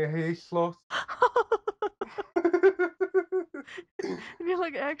calls me a he slut. And you're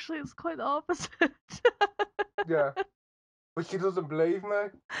like, actually, it's quite the opposite. Yeah, but she doesn't believe me.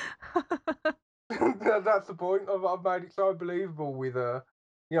 That's the point. I've made it so believable with her.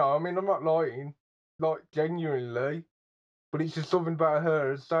 You know, I mean, I'm not lying, like genuinely, but it's just something about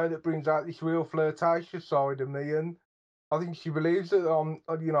her so that brings out this real flirtatious side of me, and I think she believes that I'm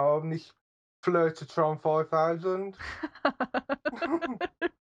this Flirtatron 5000.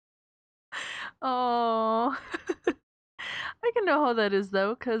 Oh, I can know how that is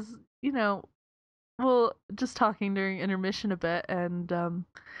though, because well, just talking during intermission a bit, and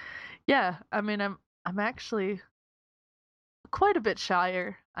yeah, I mean, I'm actually quite a bit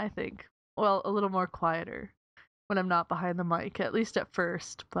shyer, I think. Well, a little more quieter when I'm not behind the mic, at least at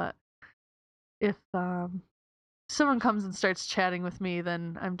first. But if someone comes and starts chatting with me,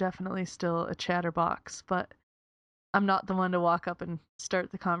 then I'm definitely still a chatterbox. But I'm not the one to walk up and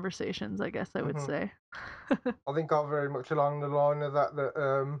start the conversations, I guess I would say. I think I'm very much along the line of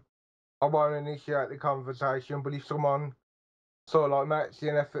that I won't initiate the conversation, but if someone sort of like makes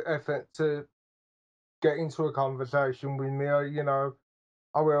the effort to get into a conversation with me,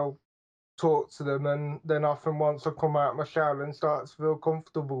 I will talk to them, and then often once I come out of my shell and start to feel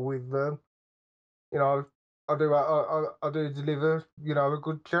comfortable with them, I do deliver, a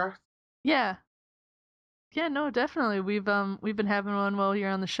good chat. Yeah. Yeah, no, definitely. We've been having one while you're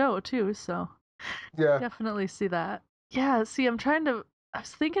on the show too, so Yeah. definitely see that. Yeah, see, I was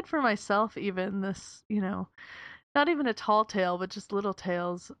thinking for myself even this, not even a tall tale, but just little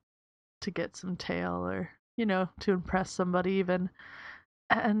tales to get some tail or, to impress somebody even.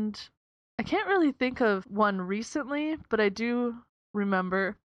 And I can't really think of one recently, but I do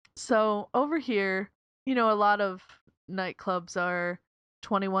remember. So over here, a lot of nightclubs are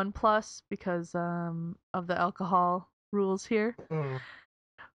 21 plus because of the alcohol rules here.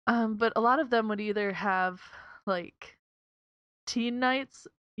 But a lot of them would either have like teen nights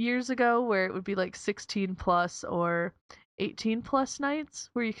years ago where it would be like 16 plus or 18 plus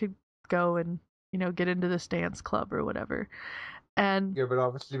nights where you could go and get into this dance club or whatever. And yeah, but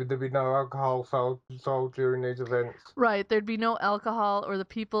obviously there'd be no alcohol sold during these events. Right, there'd be no alcohol, or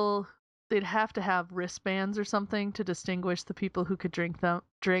they'd have to have wristbands or something to distinguish the people who could drink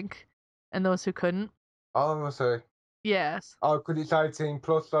and those who couldn't. Oh, I see. Yes. Oh, because it's 18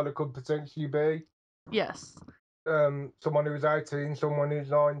 plus, so there could potentially be Yes. someone who's 18, someone who's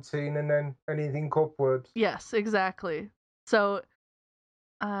 19, and then anything upwards. Yes, exactly. So,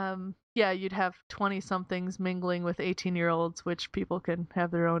 yeah, you'd have 20-somethings mingling with 18-year-olds, which people can have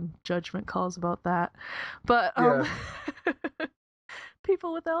their own judgment calls about that. But,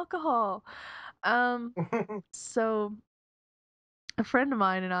 people with alcohol. So a friend of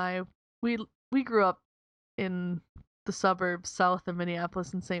mine and I, we grew up in the suburbs south of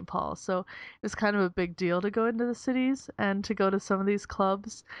Minneapolis and St. Paul, so it was kind of a big deal to go into the cities and to go to some of these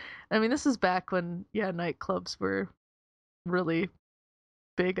clubs. I mean, this is back when, nightclubs were really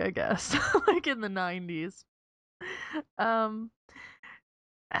big, I guess, like in the 90s. And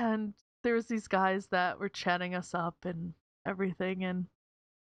there was these guys that were chatting us up and everything,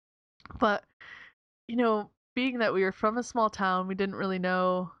 but being that we were from a small town, we didn't really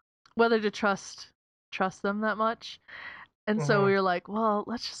know whether to trust them that much. And so we were like, well,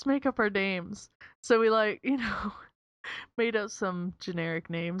 let's just make up our names. So we made up some generic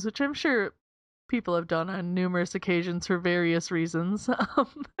names, which I'm sure people have done on numerous occasions for various reasons.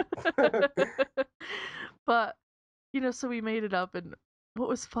 But so we made it up, and what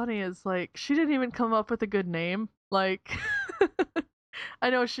was funny is like she didn't even come up with a good name. Like I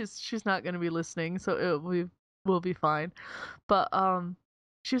know she's not gonna be listening, so we'll be fine. But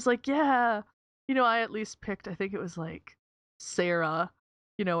she was like, yeah, I at least picked, I think it was like Sarah,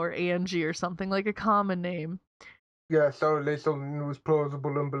 or Angie or something, like a common name. Yeah, so at least something that was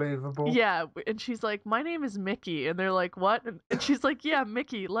plausible and believable. Yeah, and she's like, my name is Mickey, and they're like, what? And she's like, yeah,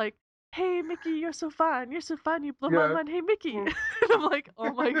 Mickey, like, hey Mickey, you're so fine, you blow my mind, hey Mickey. And I'm like,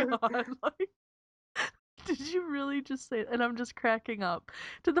 oh my god, like, did you really just say it? And I'm just cracking up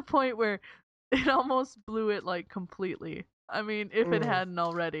to the point where it almost blew it like completely. I mean, if it hadn't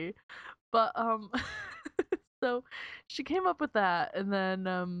already. But so she came up with that, and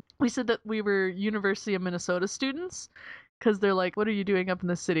then we said that we were University of Minnesota students because they're like, what are you doing up in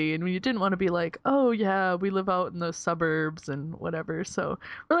the city? And we didn't want to be like, oh yeah, we live out in the suburbs and whatever. So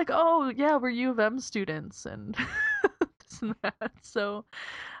we're like, oh yeah, we're U of M students and this and that. So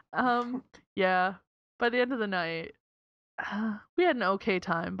yeah, by the end of the night, we had an okay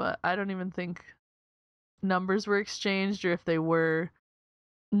time, but I don't even think numbers were exchanged, or if they were,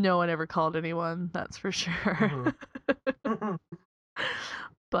 no one ever called anyone, that's for sure.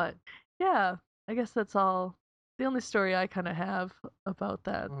 But yeah, I guess that's all the only story I kind of have about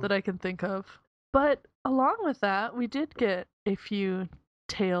that Mm. that I can think of. But along with that, we did get a few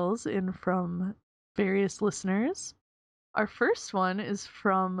tales in from various listeners. Our first one is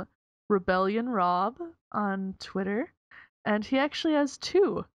from Rebellion Rob on Twitter, and he actually has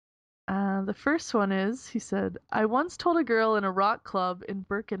two. The first one is, he said, I once told a girl in a rock club in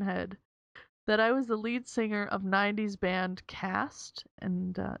Birkenhead that I was the lead singer of 90s band Cast,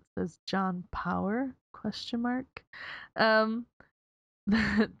 and it says John Power, question mark. That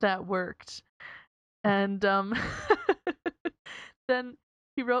worked. And then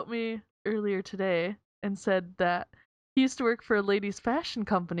he wrote me earlier today and said that he used to work for a ladies' fashion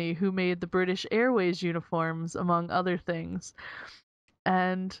company who made the British Airways uniforms, among other things.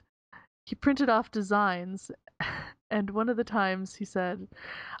 And he printed off designs, and one of the times he said,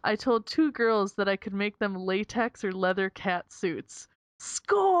 I told two girls that I could make them latex or leather cat suits.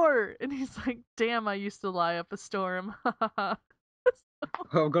 Score! And he's like, damn, I used to lie up a storm. I've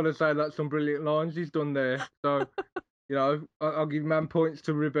got to say that's some brilliant lines he's done there. So, I'll give man points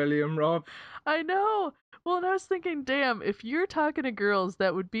to Rebellion Rob. I know. Well, and I was thinking, damn, if you're talking to girls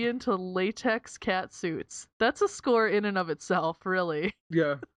that would be into latex cat suits, that's a score in and of itself, really.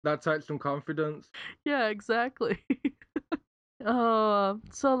 Yeah, that takes some confidence. Yeah, exactly. So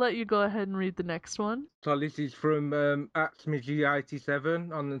I'll let you go ahead and read the next one. So this is from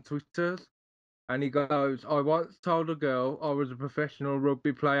 @Smidgy87 on the Twitters. And he goes, I once told a girl I was a professional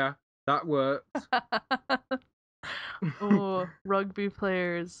rugby player. That worked. Oh, rugby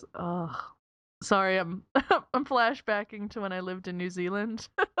players. Oh, sorry, I'm I'm flashbacking to when I lived in New Zealand.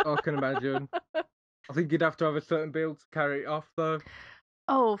 I can imagine. I think you'd have to have a certain build to carry it off, though.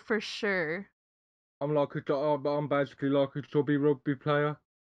 Oh, for sure. I'm basically like a chubby rugby player.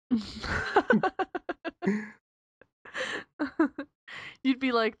 You'd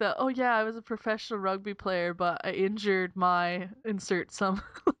be like that. Oh yeah, I was a professional rugby player, but I injured my insert some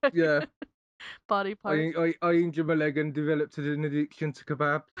Yeah. body part. I injured my leg and developed an addiction to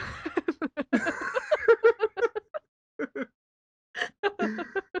kebab.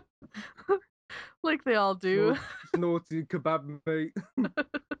 Like they all do. Snorted kebab meat.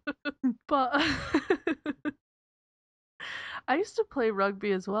 But I used to play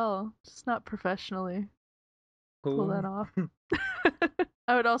rugby as well, just not professionally. Pull that off.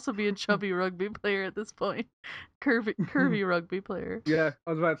 I would also be a chubby rugby player at this point. Curvy rugby player. Yeah,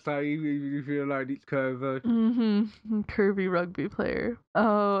 I was about to say, you feel like it's curvy. Mm-hmm. Curvy rugby player.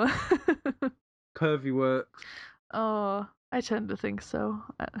 Oh. Curvy works. Oh, I tend to think so.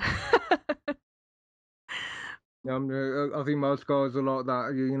 I think most guys are like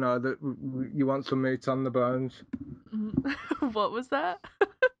that. That you want some meat on the bones. What was that?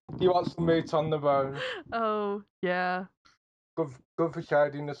 You want some meat on the bones. Oh, yeah. Good for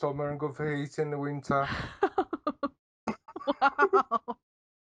shade in the summer and good for heat in the winter. Wow.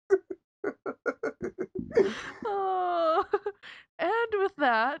 Oh, and with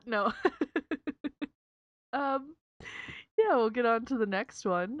that, no. Yeah, we'll get on to the next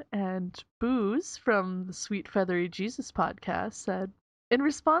one. And Booze from the Sweet Feathery Jesus podcast said, in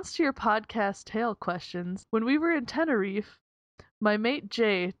response to your podcast tale questions, when we were in Tenerife, my mate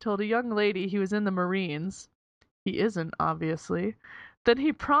Jay told a young lady he was in the Marines. He isn't, obviously. Then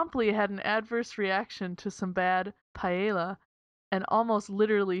he promptly had an adverse reaction to some bad paella and almost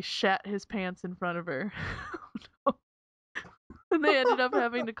literally shat his pants in front of her. Oh, no. And they ended up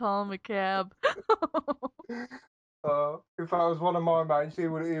having to call him a cab. If I was one of my mates, he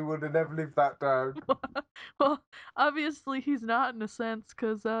would have never lived that down. Well, obviously he's not in a sense,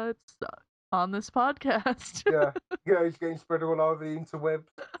 because it's on this podcast. Yeah, he's getting spread all over the interwebs.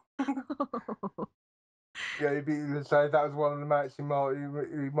 Yeah, he'd say that was one of the mates in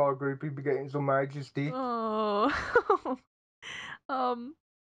my group. He'd be getting some major stick. Oh.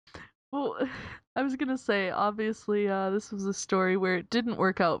 Well, I was gonna say, obviously, this was a story where it didn't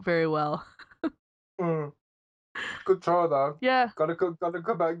work out very well. Good try though. Yeah. Gotta come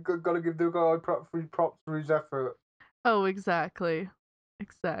back. Gotta give the guy props for his effort. Oh, exactly.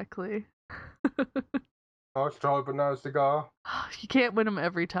 Exactly. Nice try, but no cigar. You can't win them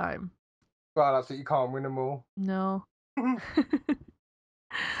every time. Well, that's it. You can't win them all. No.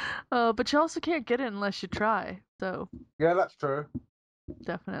 But you also can't get it unless you try. So. Yeah, that's true.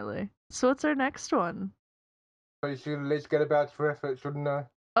 Definitely. So what's our next one? So you should at least get a badge for effort, shouldn't I?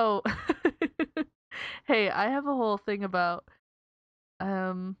 Oh. Hey, I have a whole thing about,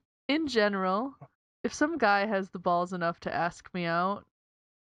 in general, if some guy has the balls enough to ask me out,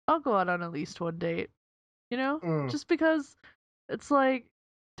 I'll go out on at least one date. You know? Just because it's like,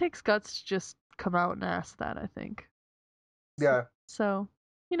 it takes guts to just come out and ask that, I think. Yeah. So,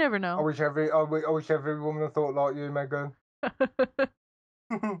 You never I know. wish every woman thought like you, Megan.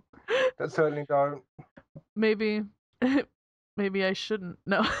 That certainly don't. Maybe maybe I shouldn't.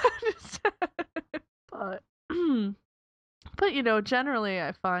 No. but but generally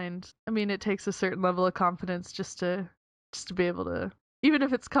I find, I mean, it takes a certain level of confidence just to be able to, even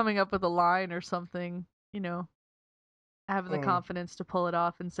if it's coming up with a line or something, having the confidence to pull it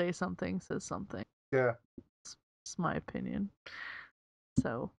off and say something, says something. Yeah. It's my opinion.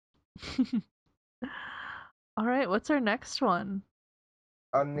 So all right, what's our next one?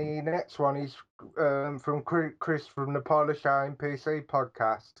 And the next one is from Chris from the Pile of Shame PC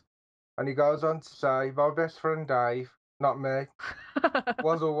podcast. And he goes on to say, my best friend Dave, not me,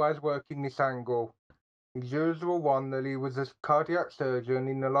 was always working this angle. His usual one that he was a cardiac surgeon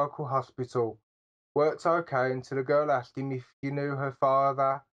in the local hospital. Worked okay until a girl asked him if he knew her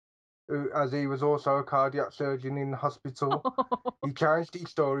father, as he was also a cardiac surgeon in the hospital. He changed his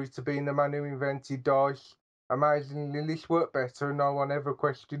story to being the man who invented dice. Amazingly, this worked better and no one ever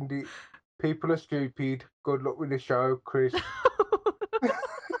questioned it. People are stupid. Good luck with the show, Chris.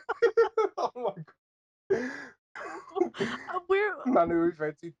 Oh my god. Man who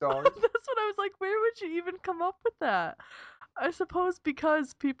invented dice. That's what I was like, where would you even come up with that? I suppose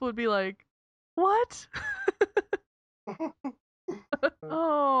because people would be like, what?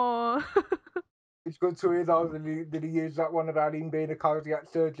 Oh. It's good to hear though that he used that one about him being a cardiac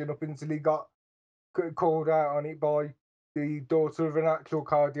surgeon up until he got called out on it by the daughter of an actual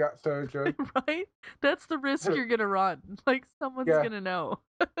cardiac surgeon. Right? That's the risk you're gonna run. Like, someone's gonna know.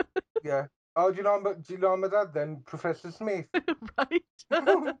 Yeah. Oh, do you know my dad then, Professor Smith? Right?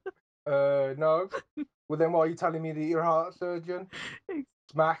 No. Well, then why are you telling me that you're a heart surgeon?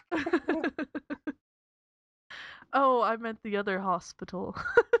 Smack. Oh, I meant the other hospital.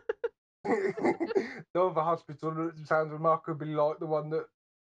 The other hospital that sounds remarkably like the one that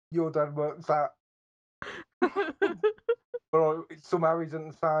your dad works at. But it somehow isn't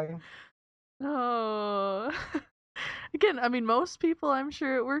the same. Oh. Again, I mean, most people, I'm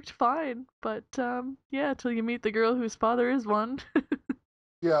sure it worked fine, but yeah, till you meet the girl whose father is one.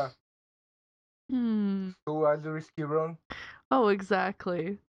 Yeah. It's always a risky run. Oh,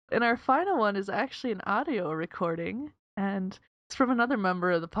 exactly. And our final one is actually an audio recording, and it's from another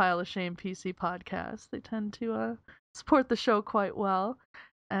member of the Pile of Shame PC podcast. They tend to support the show quite well.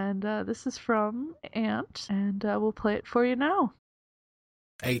 And this is from Ant, and we'll play it for you now.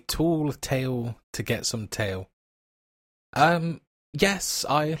 A tall tale to get some tail. Yes,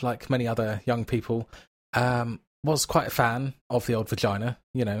 I, like many other young people, was quite a fan of the old vagina.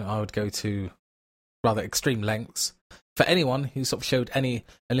 You know, I would go to rather extreme lengths. For anyone who sort of showed any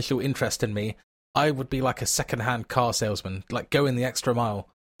initial interest in me, I would be like a second-hand car salesman, like going the extra mile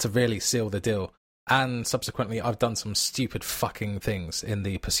to really seal the deal. And subsequently, I've done some stupid fucking things in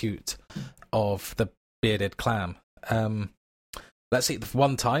the pursuit of the bearded clam. Let's see,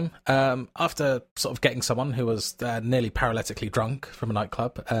 one time, after sort of getting someone who was nearly paralytically drunk from a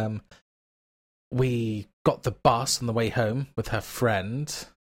nightclub, we got the bus on the way home with her friend.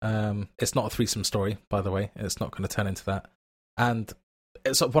 It's not a threesome story, by the way. It's not going to turn into that. And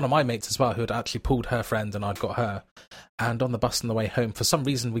it's sort of one of my mates as well who had actually pulled her friend and I'd got her. And on the bus on the way home, for some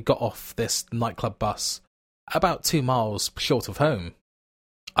reason, we got off this nightclub bus about 2 miles short of home.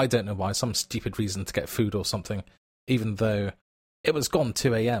 I don't know why, some stupid reason to get food or something, even though it was gone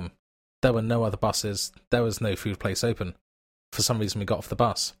 2 a.m. There were no other buses. There was no food place open. For some reason, we got off the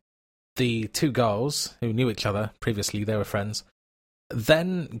bus. The two girls who knew each other previously, they were friends,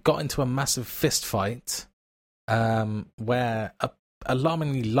 then got into a massive fist fight where a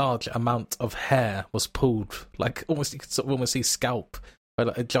alarmingly large amount of hair was pulled, like almost, you could sort of almost see scalp, where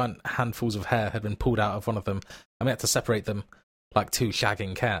like, giant handfuls of hair had been pulled out of one of them, and we had to separate them like two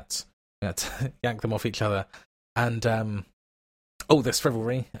shagging cats. We had to yank them off each other, and all this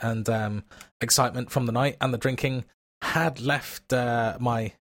frivolry and excitement from the night and the drinking had left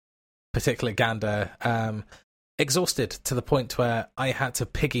my particular gander exhausted to the point where I had to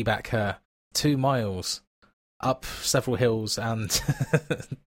piggyback her 2 miles up several hills and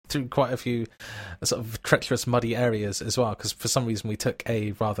through quite a few sort of treacherous, muddy areas as well, because for some reason we took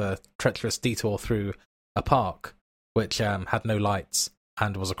a rather treacherous detour through a park which had no lights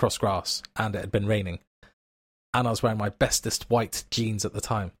and was across grass, and it had been raining. And I was wearing my bestest white jeans at the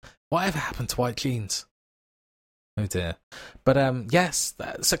time. Whatever happened to white jeans? Oh dear. But yes,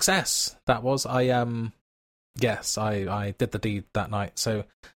 success. That was. I did the deed that night. So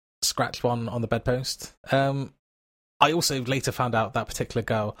scratched one on the bedpost. I also later found out that particular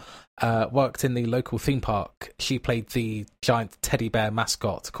girl worked in the local theme park. She played the giant teddy bear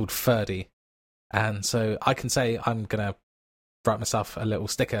mascot called Ferdy. And so I can say I'm going to write myself a little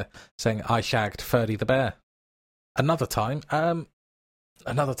sticker saying I shagged Ferdy the bear. Another time,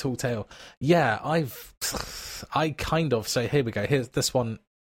 another tall tale. Yeah, so here we go. Here's this one.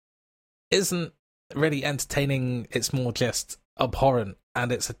 Isn't really entertaining, it's more just abhorrent,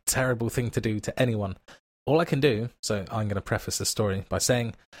 and it's a terrible thing to do to anyone. All I can do, so I'm going to preface this story by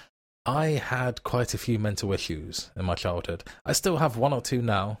saying I had quite a few mental issues in my childhood. I still have one or two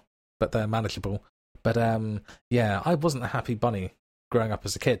now, but they're manageable. But yeah, I wasn't a happy bunny growing up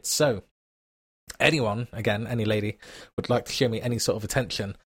as a kid. So anyone, again, any lady, would like to show me any sort of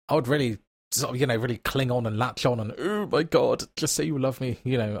attention, I would really sort of, really cling on and latch on and, oh my God, just say you love me.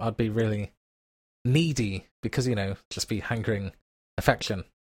 I'd be really needy because, just be hankering affection.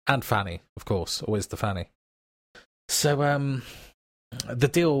 And Fanny, of course, always the Fanny. So, the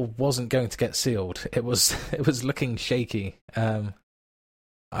deal wasn't going to get sealed. It was looking shaky.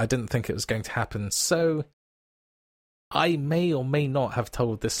 I didn't think it was going to happen. So, I may or may not have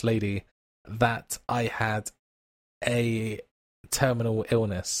told this lady that I had a terminal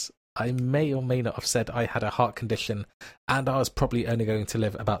illness. I may or may not have said I had a heart condition, and I was probably only going to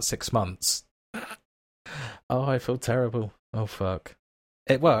live about 6 months. Oh, I feel terrible. Oh, fuck.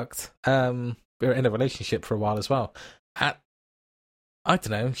 It worked. We were in a relationship for a while as well. I don't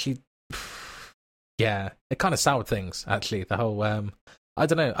know, yeah, it kind of soured things, actually, the whole, I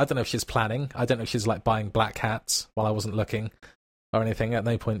don't know if she's planning. I don't know if she's, like, buying black hats while I wasn't looking or anything. At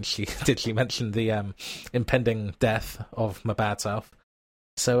no point did she mention the, impending death of my bad self.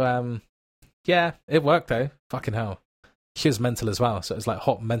 So, yeah, it worked, though. Fucking hell. She was mental as well, so it was like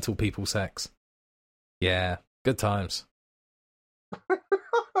hot mental people sex. Yeah, good times.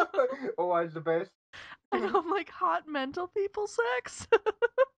 Always the best. I don't like hot mental people sex.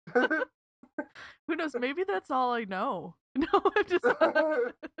 Who knows? Maybe that's all I know. No, I'm just.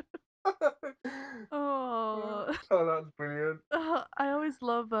 Oh, that's brilliant. I always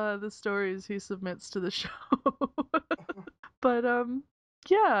love the stories he submits to the show. But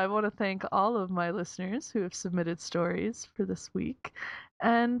yeah, I want to thank all of my listeners who have submitted stories for this week.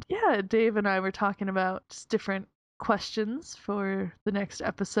 And yeah, Dave and I were talking about just different questions for the next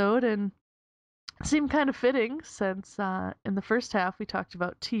episode, and it seemed kind of fitting since in the first half we talked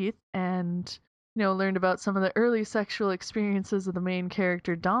about teeth and learned about some of the early sexual experiences of the main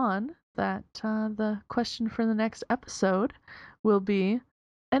character Dawn, that the question for the next episode will be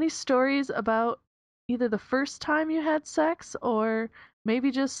any stories about either the first time you had sex or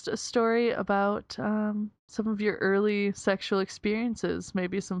maybe just a story about some of your early sexual experiences.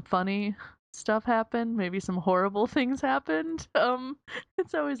 Maybe some funny stuff happened, maybe some horrible things happened.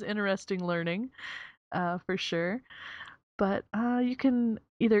 It's always interesting learning, for sure. But you can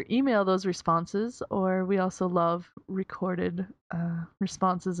either email those responses, or we also love recorded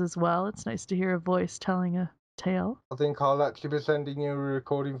responses as well. It's nice to hear a voice telling a tale. I think I'll actually be sending you a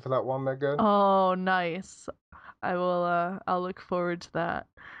recording for that one, Megan. Oh, nice. I will. I'll look forward to that.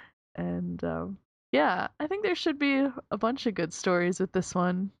 And yeah, I think there should be a bunch of good stories with this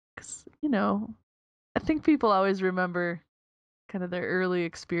one, because I think people always remember kind of their early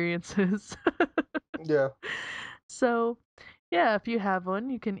experiences. Yeah. So, yeah, if you have one,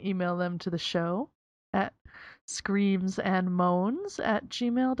 you can email them to the show at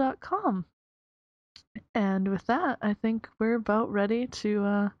screamsandmoans@gmail.com. And with that, I think we're about ready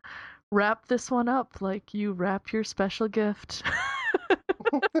to wrap this one up like you wrap your special gift.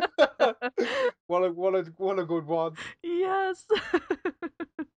 What a good one. Yes.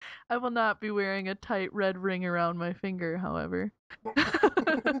 I will not be wearing a tight red ring around my finger, however.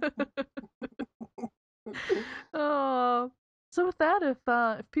 Oh, so with that, if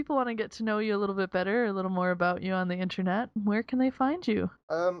people want to get to know you a little bit better, a little more about you on the internet, where can they find you?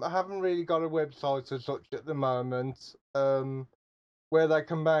 I haven't really got a website as such at the moment. Where they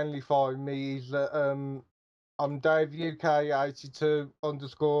can mainly find me is that I'm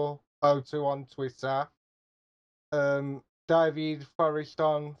DaveUK82_02 on Twitter. David Forrest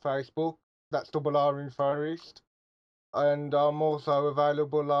on Facebook. That's double R in Forrest. And I'm also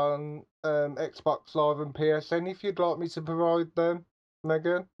available on Xbox Live and PSN if you'd like me to provide them,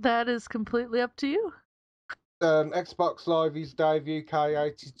 Megan. That is completely up to you. Xbox Live is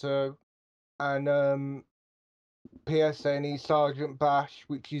DaveUK82, and PSN is Sergeant Bash,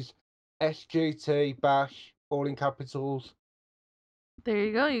 which is SGT Bash, all in capitals. There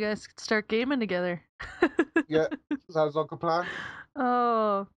you go. You guys could start gaming together. Yeah, sounds like a plan.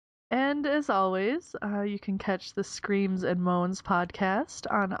 Oh, And as always, you can catch the Screams and Moans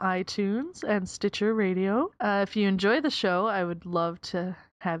podcast on iTunes and Stitcher Radio. If you enjoy the show, I would love to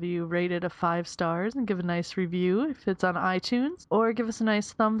have you rate it a 5 stars and give a nice review if it's on iTunes, or give us a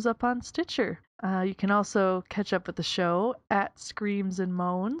nice thumbs up on Stitcher. You can also catch up with the show at Screams and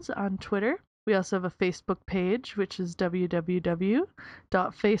Moans on Twitter. We also have a Facebook page, which is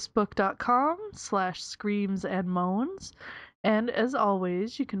www.facebook.com/screamsandmoans. And as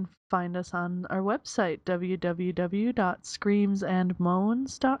always, you can find us on our website,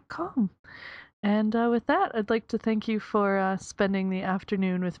 www.screamsandmoans.com. And with that, I'd like to thank you for spending the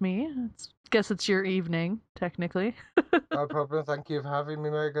afternoon with me. I guess it's your evening, technically. No problem. Thank you for having me,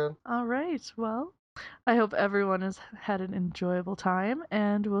 Megan. All right. Well, I hope everyone has had an enjoyable time,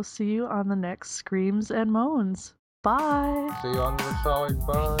 and we'll see you on the next Screams and Moans. Bye. See you on the other side.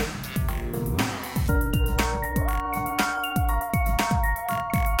 Bye.